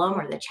problem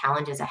or the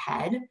challenges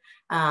ahead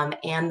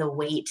and the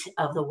weight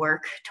of the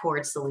work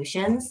towards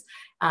solutions,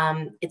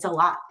 it's a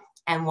lot.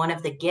 And one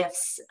of the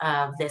gifts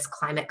of this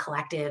Climate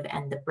Collective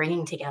and the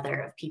bringing together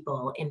of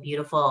people in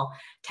beautiful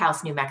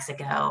Taos, New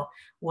Mexico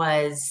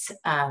was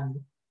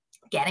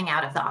getting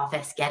out of the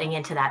office, getting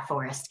into that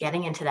forest,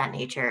 getting into that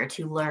nature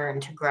to learn,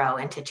 to grow,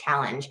 and to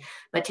challenge,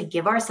 but to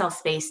give ourselves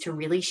space to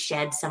really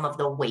shed some of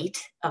the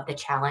weight of the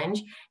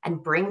challenge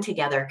and bring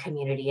together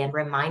community and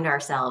remind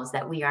ourselves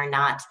that we are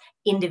not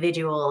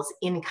individuals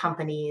in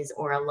companies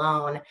or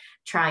alone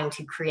trying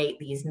to create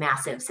these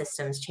massive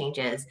systems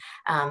changes,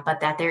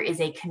 but that there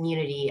is a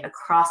community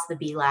across the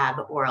B Lab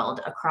world,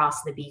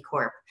 across the B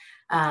Corp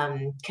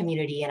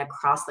community, and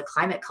across the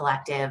Climate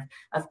Collective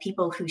of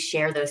people who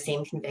share those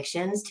same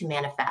convictions to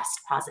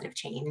manifest positive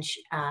change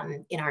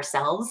in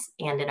ourselves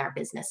and in our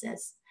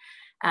businesses.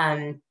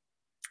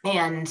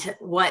 And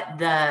what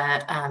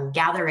the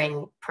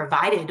gathering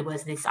provided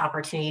was this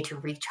opportunity to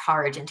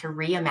recharge and to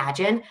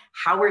reimagine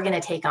how we're going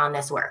to take on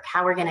this work,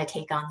 how we're going to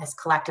take on this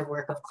collective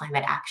work of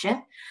climate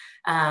action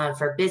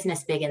for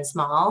business, big and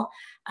small.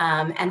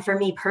 And for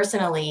me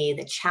personally,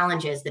 the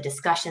challenges, the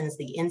discussions,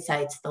 the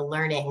insights, the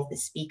learning, the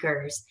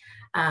speakers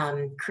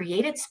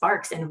created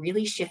sparks and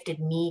really shifted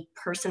me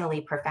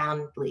personally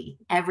profoundly.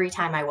 Every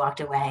time I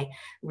walked away,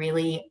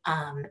 really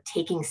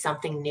taking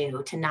something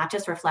new to not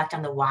just reflect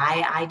on the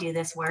why I do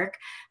this work,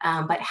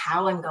 but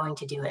how I'm going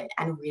to do it,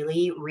 and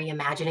really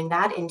reimagining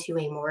that into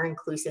a more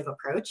inclusive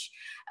approach.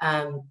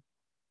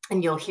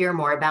 And you'll hear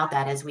more about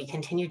that as we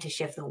continue to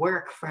shift the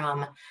work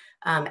from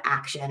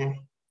action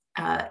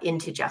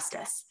into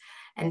justice.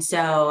 And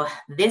so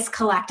this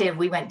collective,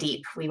 we went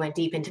deep. We went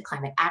deep into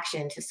climate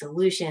action, to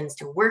solutions,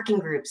 to working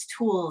groups,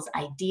 tools,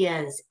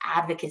 ideas,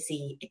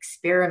 advocacy,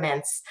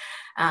 experiments.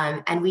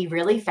 And we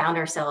really found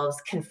ourselves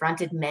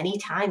confronted many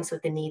times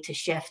with the need to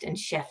shift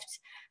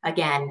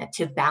again,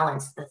 to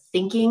balance the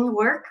thinking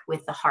work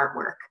with the heart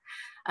work,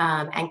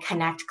 and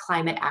connect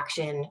climate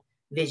action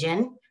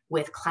vision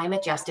with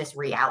climate justice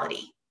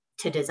reality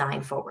to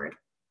design forward.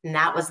 And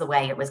that was the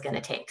way it was going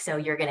to take. So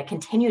you're going to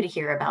continue to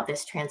hear about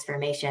this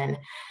transformation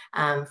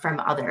from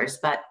others,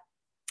 but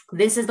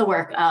this is the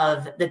work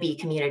of the B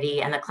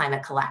community and the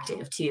Climate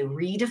Collective to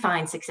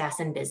redefine success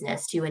in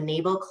business, to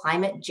enable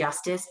climate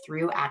justice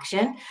through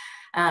action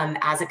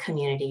as a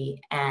community,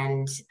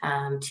 and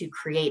to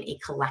create a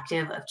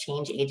collective of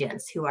change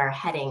agents who are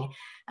heading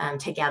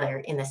together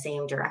in the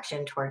same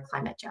direction toward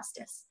climate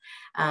justice.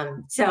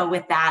 So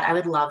with that, I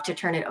would love to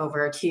turn it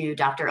over to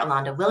Dr.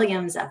 Alonda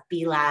Williams of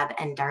B Lab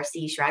and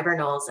Darcy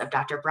Schreiber-Knowles of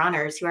Dr.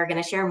 Bronner's, who are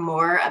going to share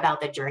more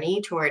about the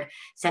journey toward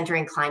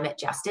centering climate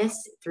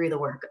justice through the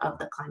work of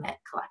the Climate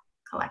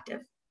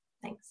Collective.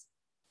 Thanks.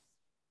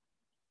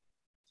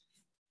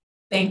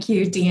 Thank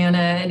you, Deanna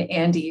and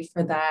Andy,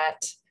 for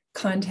that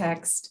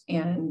context.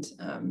 And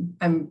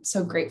I'm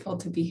so grateful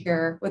to be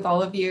here with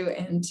all of you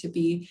and to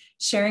be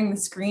sharing the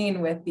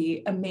screen with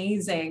the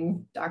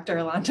amazing Dr.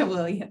 Yolanda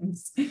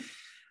Williams.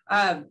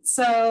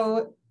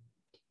 So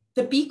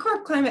the B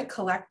Corp Climate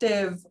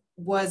Collective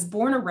was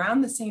born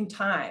around the same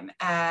time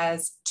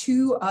as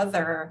two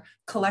other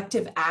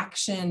collective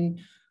action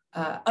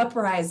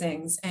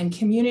uprisings and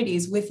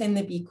communities within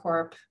the B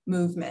Corp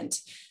movement.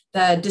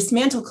 The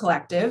Dismantle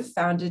Collective,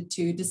 founded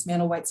to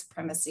dismantle white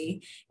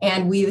supremacy,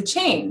 and We the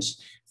Change,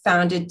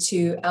 founded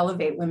to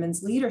elevate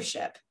women's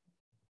leadership.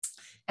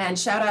 And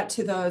shout out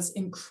to those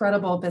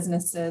incredible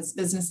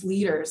business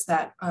leaders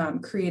that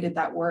created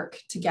that work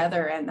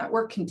together, and that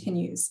work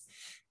continues.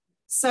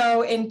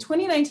 So in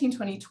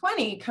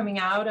 2019-2020, coming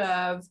out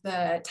of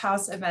the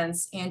Taos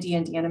events Andy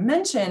and Deanna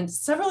mentioned,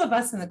 several of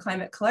us in the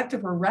Climate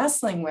Collective were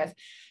wrestling with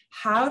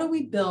how do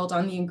we build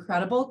on the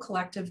incredible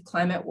collective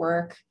climate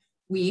work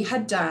we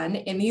had done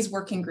in these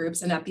working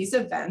groups and at these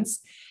events,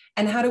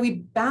 and how do we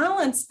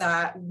balance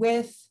that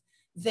with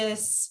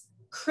this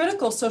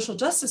critical social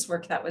justice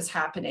work that was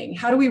happening?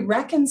 How do we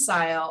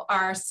reconcile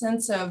our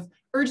sense of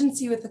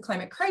urgency with the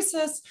climate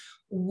crisis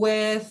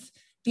with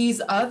these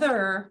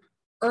other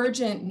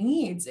urgent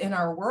needs in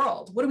our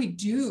world? What do we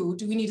do?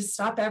 Do we need to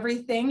stop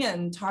everything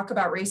and talk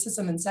about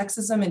racism and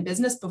sexism in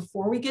business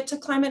before we get to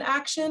climate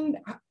action?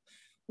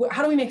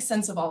 How do we make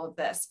sense of all of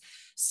this?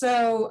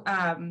 So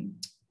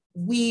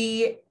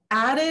we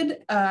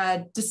added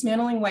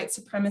dismantling white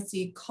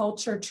supremacy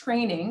culture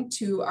training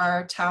to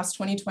our Taos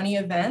 2020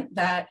 event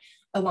that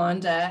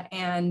Yolanda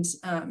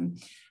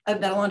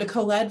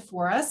co-led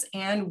for us,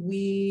 and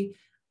we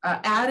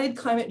added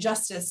climate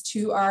justice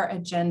to our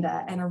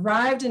agenda and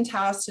arrived in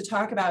Taos to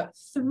talk about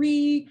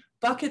 3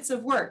 buckets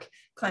of work: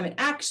 climate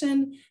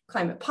action,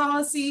 climate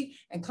policy,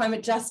 and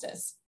climate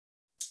justice.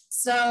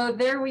 So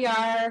there we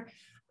are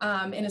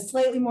in a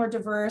slightly more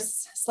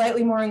diverse,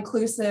 slightly more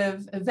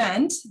inclusive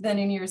event than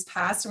in years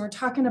past. And we're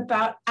talking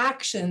about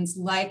actions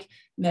like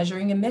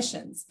measuring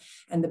emissions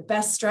and the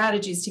best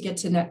strategies to get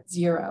to net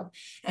zero.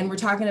 And we're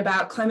talking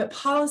about climate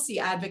policy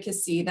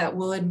advocacy that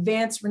will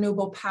advance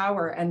renewable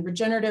power and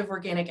regenerative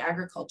organic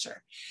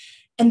agriculture.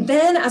 And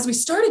then as we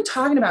started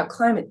talking about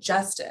climate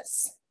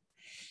justice,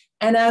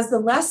 and as the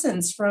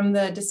lessons from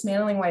the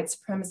dismantling white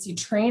supremacy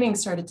training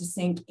started to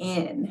sink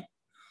in,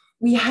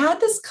 we had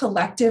this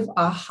collective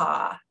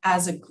aha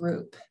as a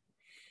group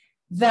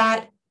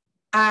that,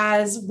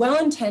 as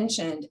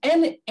well-intentioned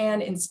and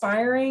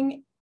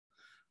inspiring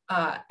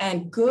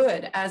and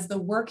good as the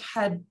work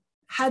had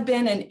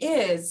been and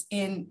is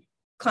in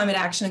climate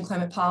action and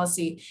climate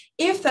policy,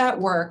 if that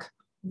work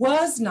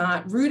was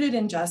not rooted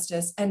in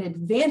justice and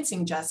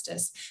advancing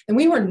justice, then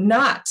we were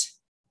not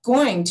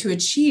going to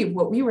achieve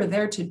what we were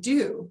there to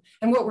do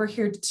and what we're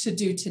here to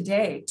do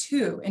today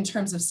too, in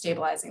terms of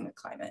stabilizing the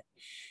climate.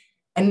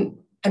 And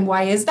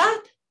why is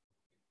that?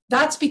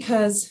 That's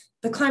because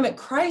the climate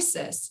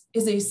crisis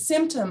is a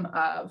symptom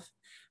of,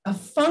 a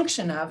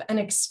function of, an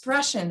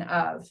expression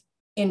of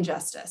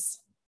injustice.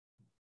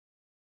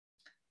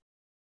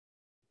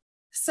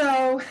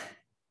 So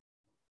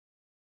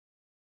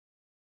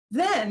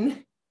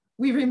then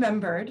we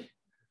remembered,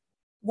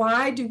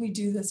 why do we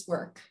do this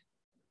work?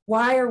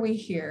 Why are we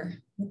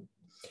here?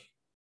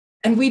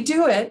 And we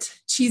do it,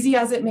 cheesy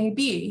as it may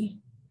be,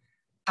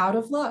 out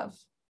of love.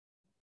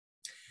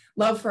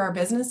 Love for our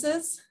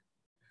businesses,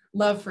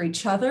 love for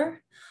each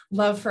other,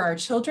 love for our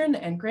children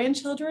and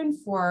grandchildren,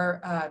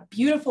 for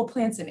beautiful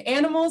plants and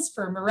animals,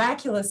 for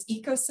miraculous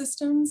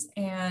ecosystems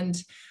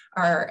and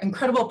our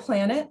incredible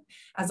planet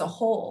as a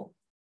whole.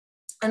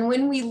 And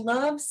when we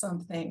love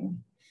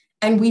something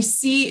and we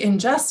see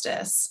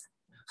injustice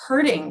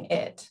hurting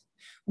it,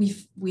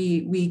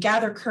 we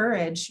gather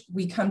courage,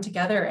 we come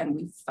together and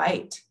we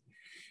fight.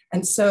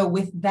 And so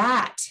with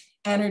that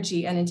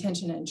energy and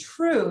intention and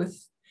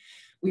truth,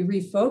 we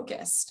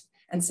refocused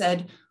and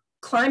said,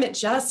 climate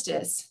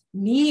justice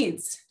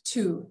needs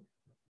to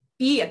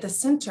be at the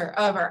center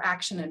of our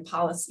action and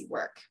policy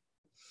work.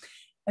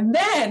 And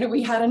then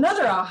we had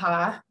another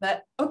aha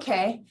that,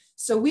 okay,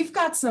 so we've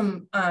got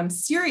some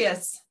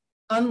serious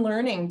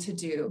unlearning to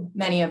do,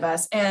 many of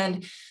us,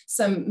 and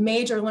some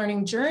major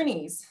learning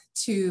journeys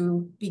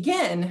to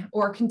begin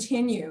or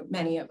continue,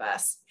 many of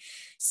us.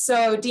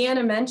 So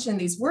Deanna mentioned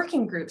these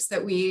working groups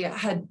that we've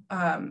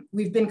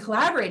been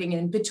collaborating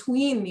in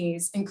between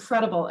these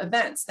incredible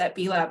events that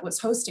B Lab was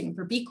hosting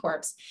for B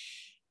Corps.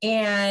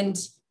 And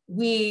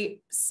we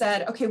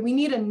said, okay, we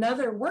need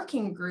another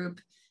working group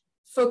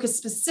focused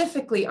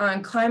specifically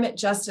on climate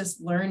justice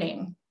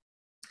learning.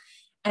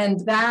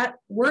 And that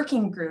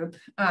working group,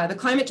 the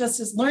Climate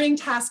Justice Learning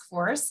Task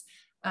Force,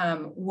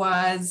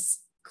 was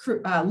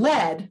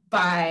led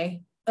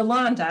by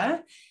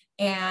Yolanda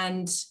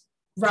and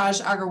Raj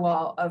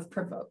Agarwal of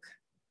Provoke.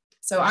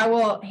 So I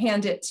will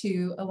hand it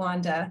to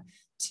Yolanda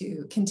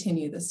to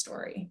continue the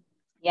story.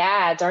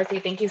 Yeah, Dorothy,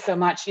 thank you so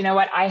much. You know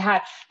what,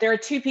 there are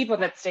 2 people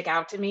that stick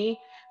out to me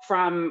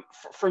for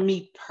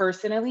me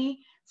personally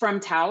from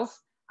Taos.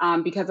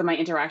 because of my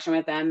interaction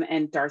with them,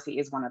 and Darcy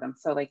is one of them.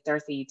 So like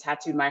Darcy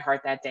tattooed my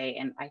heart that day,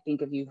 and I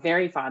think of you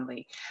very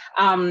fondly.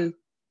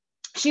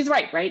 She's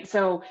right?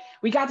 So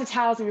we got to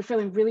Taos and we were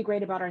feeling really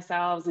great about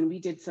ourselves, and we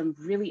did some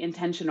really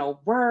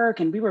intentional work,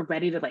 and we were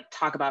ready to like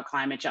talk about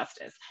climate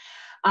justice.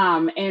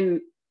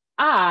 And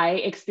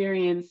I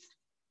experienced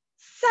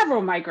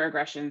several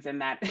microaggressions in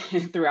that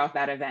throughout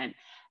that event,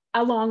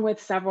 along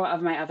with several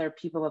of my other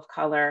people of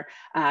color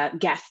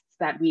guests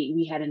that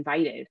we had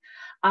invited.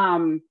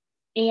 And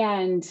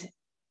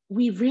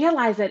we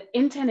realized that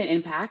intent and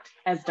impact,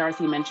 as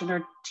Darcy mentioned,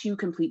 are two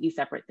completely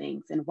separate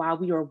things. And while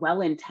we were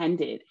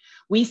well-intended,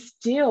 we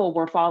still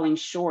were falling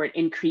short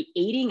in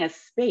creating a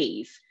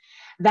space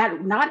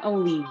that not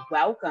only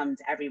welcomed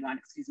everyone,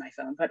 excuse my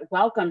phone, but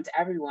welcomed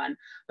everyone,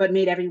 but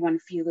made everyone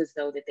feel as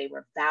though that they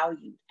were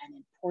valued and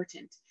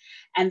important.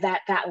 And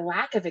that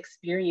lack of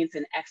experience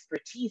and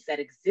expertise that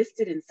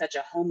existed in such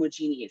a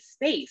homogeneous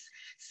space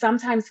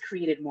sometimes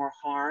created more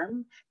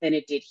harm than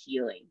it did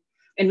healing.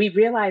 And we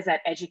realized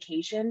that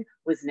education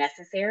was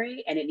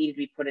necessary and it needed to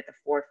be put at the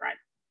forefront.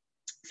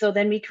 So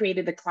then we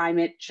created the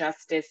Climate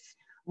Justice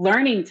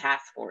Learning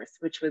Task Force,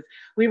 which was,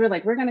 we were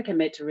like, we're going to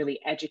commit to really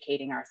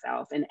educating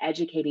ourselves and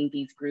educating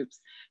these groups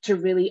to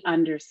really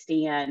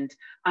understand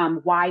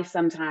why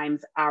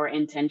sometimes our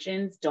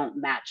intentions don't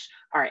match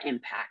our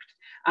impact.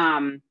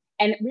 And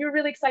we were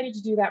really excited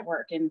to do that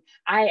work. And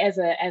I, as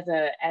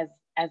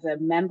a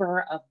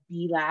member of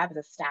B Lab, as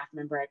a staff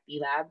member at B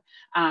Lab,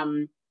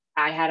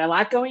 I had a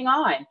lot going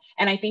on.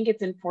 And I think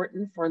it's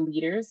important for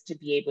leaders to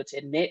be able to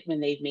admit when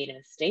they've made a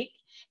mistake,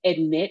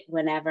 admit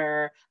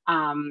whenever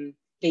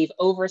they've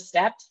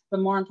overstepped, but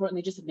more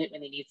importantly, just admit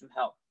when they need some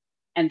help.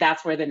 And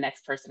that's where the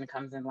next person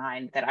comes in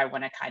line that I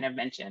want to kind of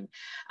mention.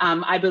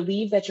 I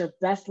believe that your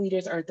best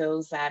leaders are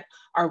those that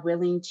are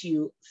willing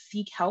to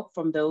seek help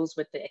from those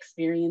with the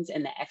experience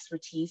and the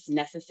expertise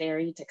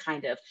necessary to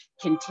kind of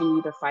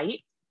continue the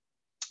fight.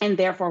 And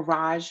therefore,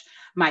 Raj,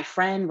 my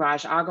friend,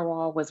 Raj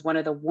Agarwal, was one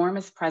of the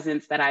warmest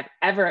presents that I've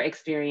ever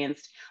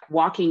experienced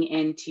walking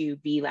into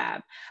B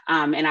Lab.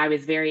 And I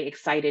was very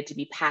excited to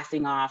be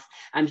passing off.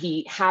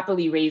 He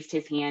happily raised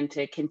his hand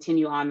to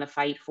continue on the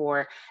fight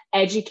for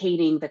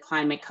educating the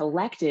Climate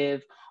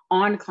Collective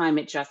on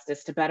climate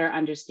justice to better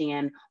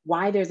understand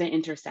why there's an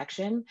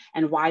intersection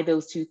and why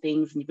those two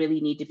things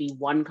really need to be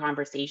one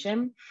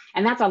conversation.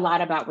 And that's a lot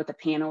about what the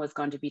panel is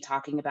going to be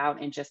talking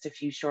about in just a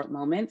few short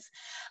moments.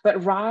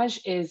 But Raj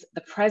is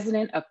the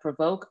president of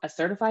Provoke, a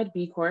certified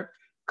B Corp,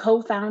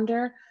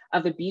 co-founder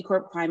of the B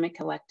Corp Climate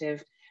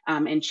Collective,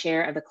 and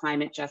chair of the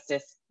Climate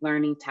Justice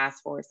Learning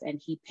Task Force.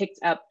 And he picked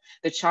up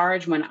the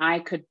charge when I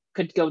could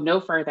go no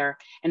further.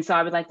 And so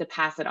I would like to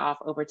pass it off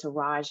over to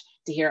Raj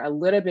to hear a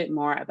little bit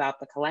more about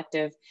the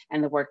collective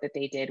and the work that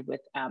they did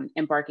with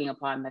embarking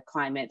upon the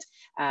Climate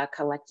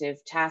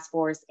Collective Task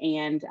Force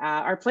and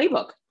our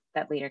playbook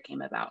that later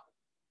came about.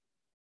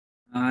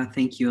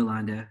 Thank you,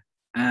 Alonda.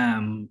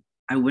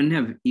 I wouldn't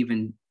have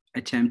even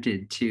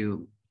attempted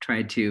to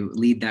try to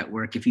lead that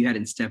work if you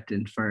hadn't stepped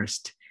in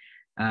first.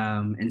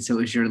 And so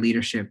it was your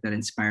leadership that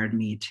inspired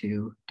me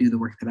to do the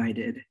work that I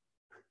did.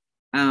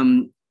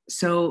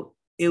 So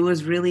it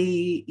was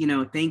really,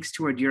 thanks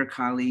to our dear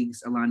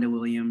colleagues, Alonda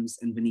Williams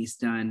and Venice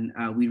Dunn,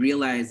 we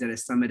realized that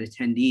as summit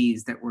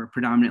attendees that were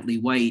predominantly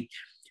white,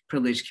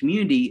 privileged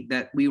community,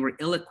 that we were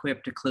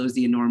ill-equipped to close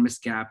the enormous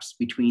gaps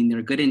between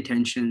their good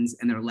intentions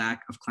and their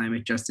lack of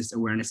climate justice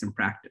awareness and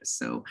practice.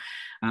 So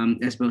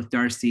as both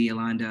Darcy,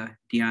 Alonda,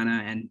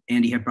 Deanna, and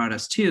Andy have brought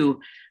us to,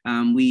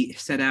 we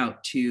set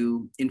out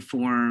to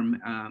inform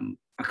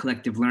a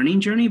collective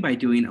learning journey by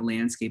doing a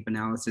landscape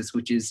analysis,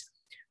 which is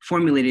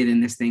formulated in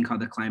this thing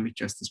called the Climate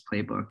Justice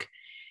Playbook.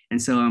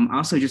 And so I'm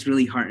also just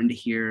really heartened to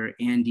hear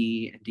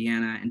Andy,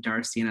 Deanna, and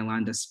Darcy and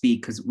Alonda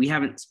speak, because we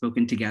haven't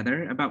spoken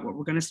together about what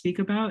we're going to speak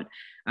about,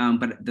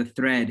 but the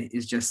thread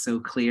is just so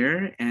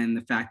clear, and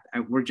the fact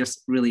that we're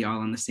just really all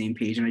on the same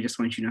page. And I just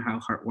want you to know how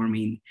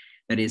heartwarming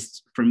that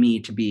is for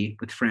me to be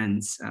with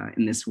friends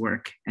in this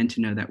work, and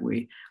to know that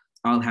we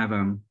all have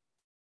a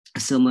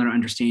similar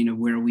understanding of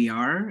where we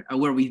are,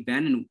 where we've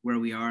been and where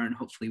we are, and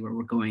hopefully where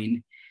we're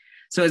going.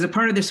 So as a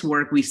part of this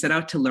work, we set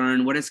out to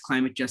learn, what does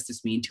climate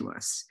justice mean to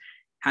us?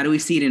 How do we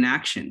see it in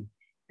action?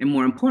 And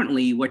more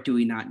importantly, what do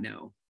we not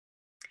know?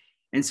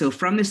 And so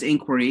from this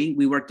inquiry,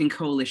 we worked in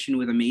coalition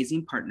with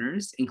amazing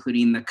partners,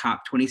 including the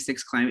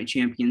COP26 Climate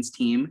Champions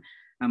team,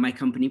 my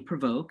company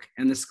Provoke,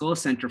 and the Skoll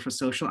Center for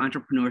Social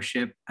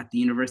Entrepreneurship at the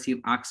University of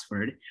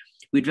Oxford.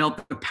 We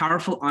developed a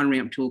powerful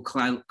on-ramp tool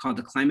called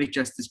the Climate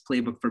Justice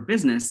Playbook for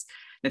Business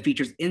that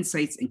features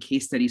insights and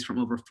case studies from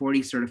over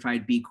 40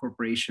 certified B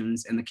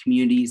corporations and the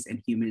communities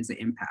and humans they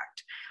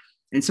impact.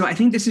 And so I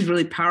think this is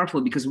really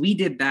powerful because we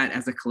did that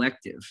as a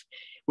collective.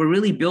 We're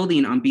really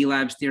building on B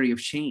Lab's theory of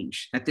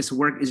change, that this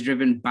work is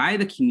driven by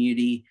the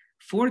community,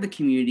 for the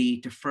community,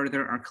 to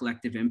further our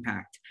collective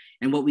impact.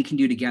 And what we can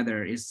do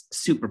together is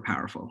super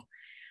powerful.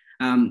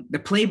 The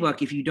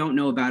playbook, if you don't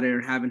know about it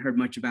or haven't heard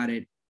much about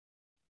it,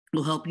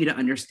 will help you to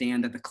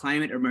understand that the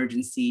climate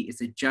emergency is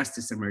a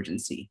justice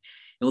emergency.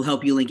 It will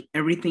help you link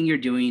everything you're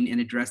doing in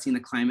addressing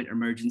the climate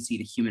emergency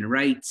to human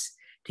rights,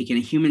 taking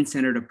a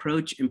human-centered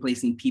approach and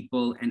placing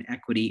people and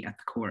equity at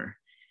the core.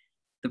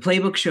 The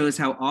playbook shows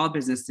how all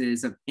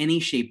businesses of any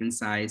shape and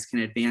size can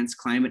advance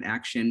climate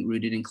action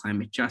rooted in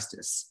climate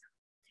justice.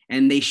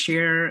 And they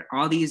share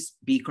all these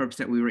B Corps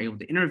that we were able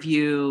to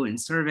interview and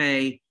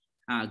survey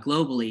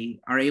globally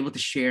are able to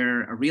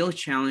share a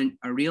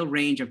real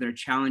range of their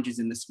challenges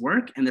in this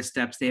work and the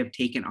steps they have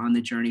taken on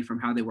the journey from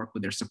how they work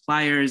with their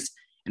suppliers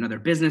and other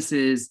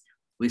businesses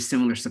with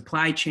similar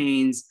supply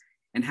chains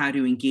and how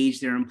to engage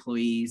their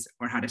employees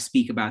or how to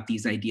speak about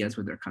these ideas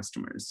with their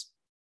customers.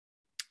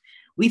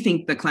 We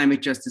think the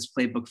Climate Justice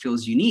Playbook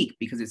feels unique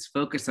because it's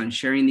focused on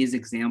sharing these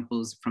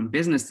examples from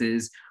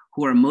businesses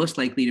who are most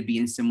likely to be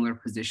in similar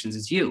positions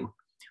as you.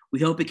 We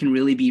hope it can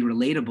really be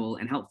relatable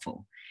and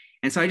helpful.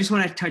 And so I just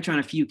want to touch on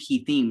a few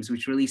key themes,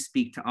 which really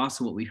speak to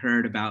also what we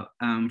heard about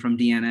from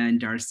Deanna and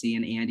Darcy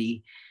and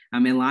Andy.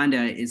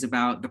 Yolanda is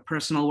about the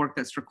personal work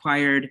that's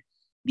required,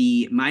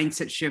 the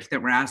mindset shift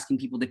that we're asking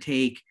people to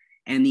take,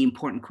 and the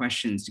important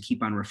questions to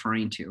keep on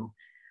referring to.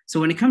 So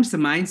when it comes to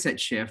mindset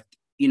shift,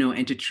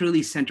 and to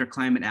truly center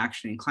climate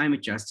action and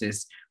climate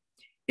justice,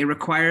 it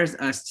requires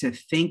us to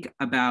rethink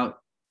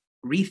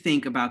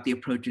about the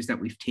approaches that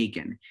we've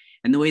taken.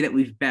 And the way that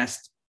we've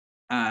best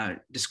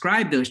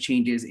described those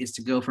changes is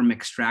to go from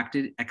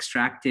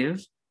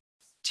extractive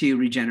to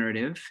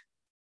regenerative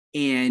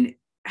and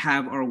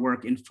have our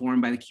work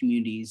informed by the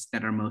communities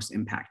that are most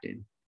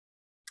impacted.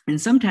 And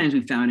sometimes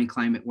we found in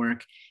climate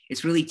work,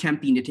 it's really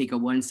tempting to take a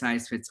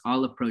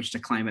one-size-fits-all approach to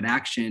climate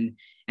action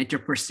and to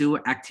pursue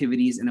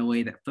activities in a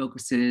way that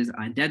focuses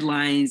on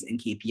deadlines and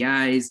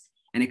KPIs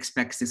and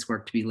expects this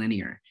work to be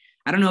linear.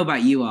 I don't know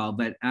about you all,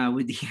 but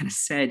what Deanna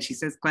said, she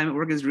says climate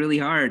work is really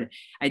hard.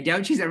 I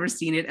doubt she's ever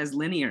seen it as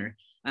linear.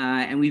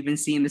 And we've been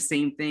seeing the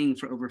same thing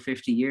for over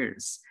 50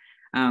 years.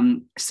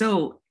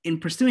 So in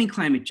pursuing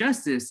climate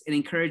justice, it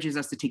encourages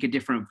us to take a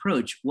different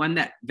approach, one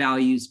that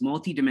values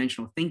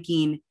multidimensional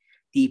thinking,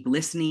 deep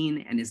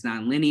listening, and is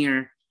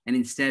nonlinear, and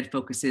instead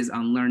focuses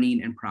on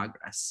learning and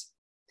progress.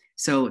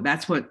 So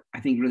that's what I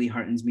think really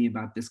heartens me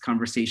about this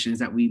conversation, is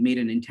that we made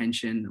an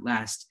intention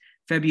last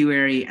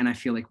February, and I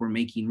feel like we're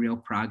making real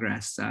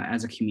progress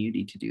as a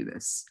community to do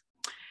this.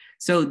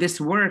 So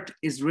this work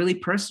is really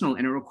personal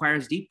and it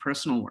requires deep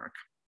personal work.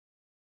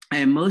 I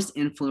am most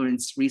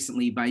influenced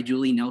recently by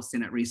Julie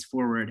Nelson at Race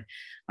Forward,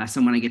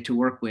 someone I get to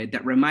work with,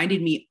 that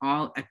reminded me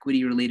all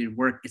equity-related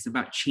work is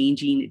about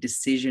changing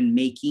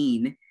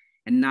decision-making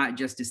and not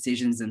just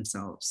decisions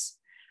themselves.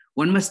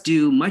 One must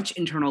do much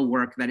internal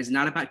work that is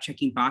not about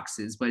checking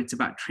boxes, but it's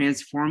about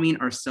transforming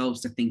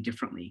ourselves to think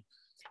differently.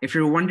 If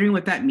you're wondering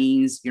what that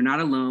means, you're not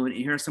alone, and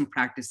here are some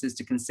practices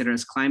to consider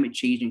as climate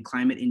change and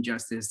climate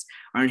injustice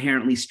are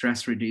inherently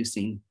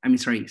stress-inducing.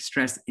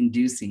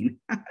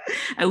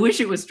 I wish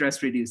it was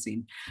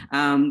stress-reducing.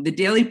 The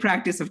daily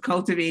practice of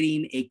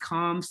cultivating a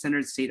calm,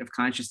 centered state of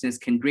consciousness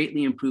can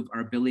greatly improve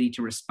our ability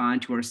to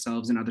respond to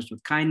ourselves and others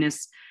with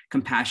kindness,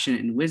 compassion,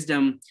 and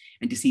wisdom,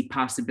 and to see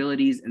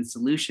possibilities and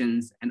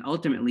solutions, and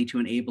ultimately to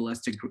enable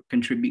us to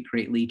contribute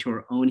greatly to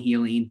our own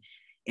healing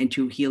and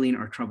to healing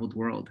our troubled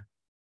world.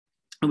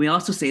 And we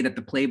also say that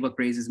the playbook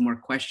raises more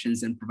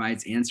questions than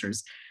provides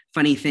answers.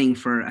 Funny thing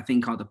for a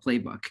thing called the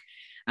playbook.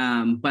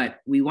 But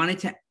we wanted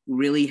to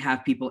really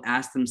have people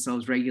ask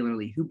themselves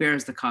regularly, who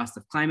bears the cost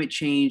of climate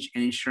change,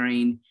 and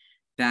ensuring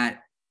that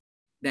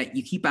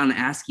you keep on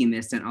asking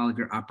this in all of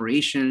your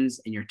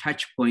operations and your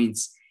touch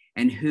points,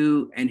 and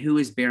who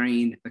is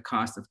bearing the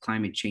cost of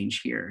climate change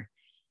here.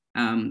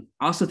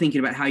 Also thinking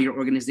about how your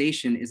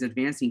organization is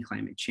advancing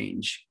climate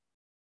change,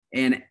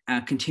 and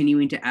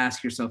continuing to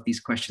ask yourself these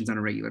questions on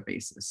a regular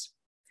basis.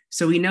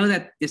 So we know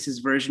that this is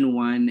version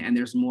 1 and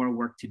there's more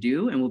work to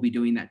do, and we'll be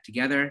doing that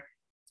together.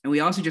 And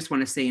we also just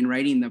want to say, in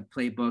writing the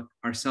playbook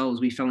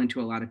ourselves, we fell into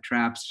a lot of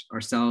traps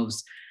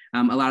ourselves.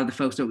 A lot of the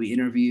folks that we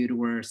interviewed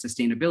were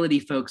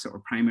sustainability folks that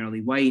were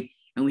primarily white,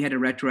 and we had to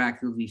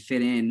retroactively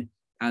fit in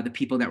the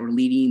people that were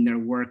leading their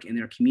work in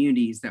their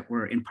communities that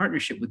were in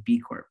partnership with B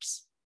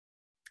Corps.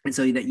 And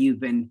so that you've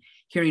been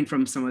hearing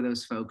from some of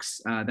those folks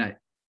that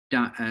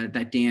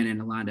Dan and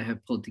Yolanda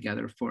have pulled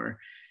together for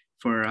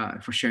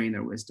sharing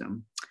their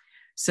wisdom.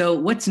 So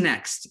what's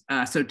next?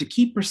 So to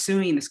keep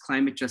pursuing this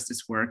climate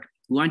justice work,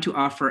 we want to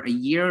offer a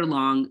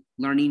year-long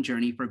learning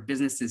journey for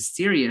businesses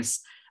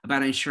serious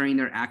about ensuring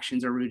their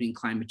actions are rooted in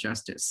climate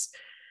justice.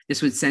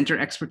 This would center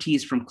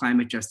expertise from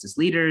climate justice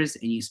leaders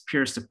and use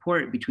peer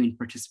support between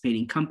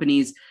participating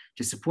companies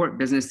to support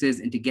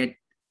businesses and to get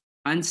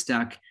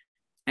unstuck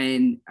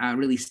and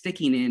really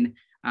sticking in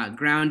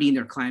grounding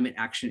their climate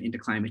action into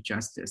climate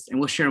justice. And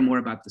we'll share more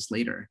about this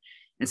later.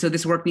 And so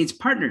this work needs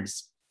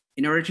partners.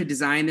 In order to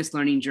design this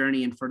learning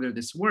journey and further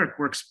this work,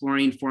 we're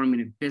exploring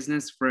forming a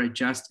business for a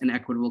just and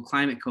equitable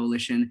climate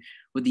coalition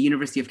with the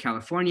University of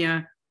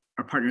California,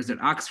 our partners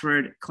at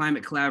Oxford,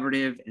 Climate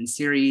Collaborative, and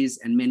Ceres,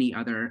 and many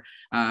other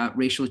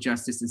racial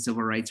justice and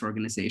civil rights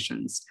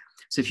organizations.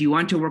 So if you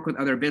want to work with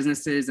other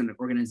businesses and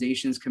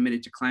organizations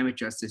committed to climate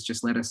justice,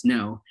 just let us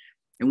know.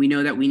 And we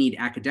know that we need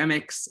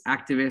academics,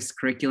 activists,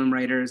 curriculum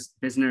writers,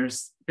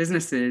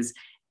 businesses,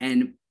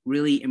 and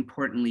really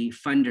importantly,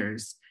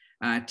 funders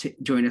to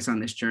join us on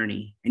this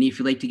journey. And if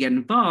you'd like to get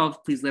involved,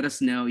 please let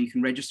us know. You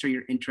can register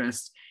your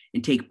interest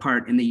and take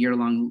part in the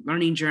year-long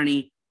learning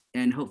journey.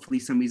 And hopefully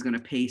somebody's going to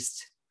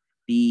paste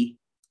the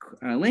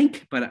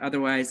link, but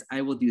otherwise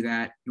I will do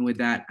that. And with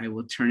that, I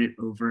will turn it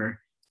over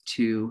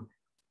to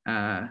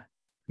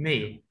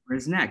me.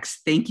 Where's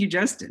next? Thank you,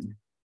 Justin.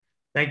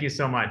 Thank you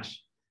so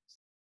much.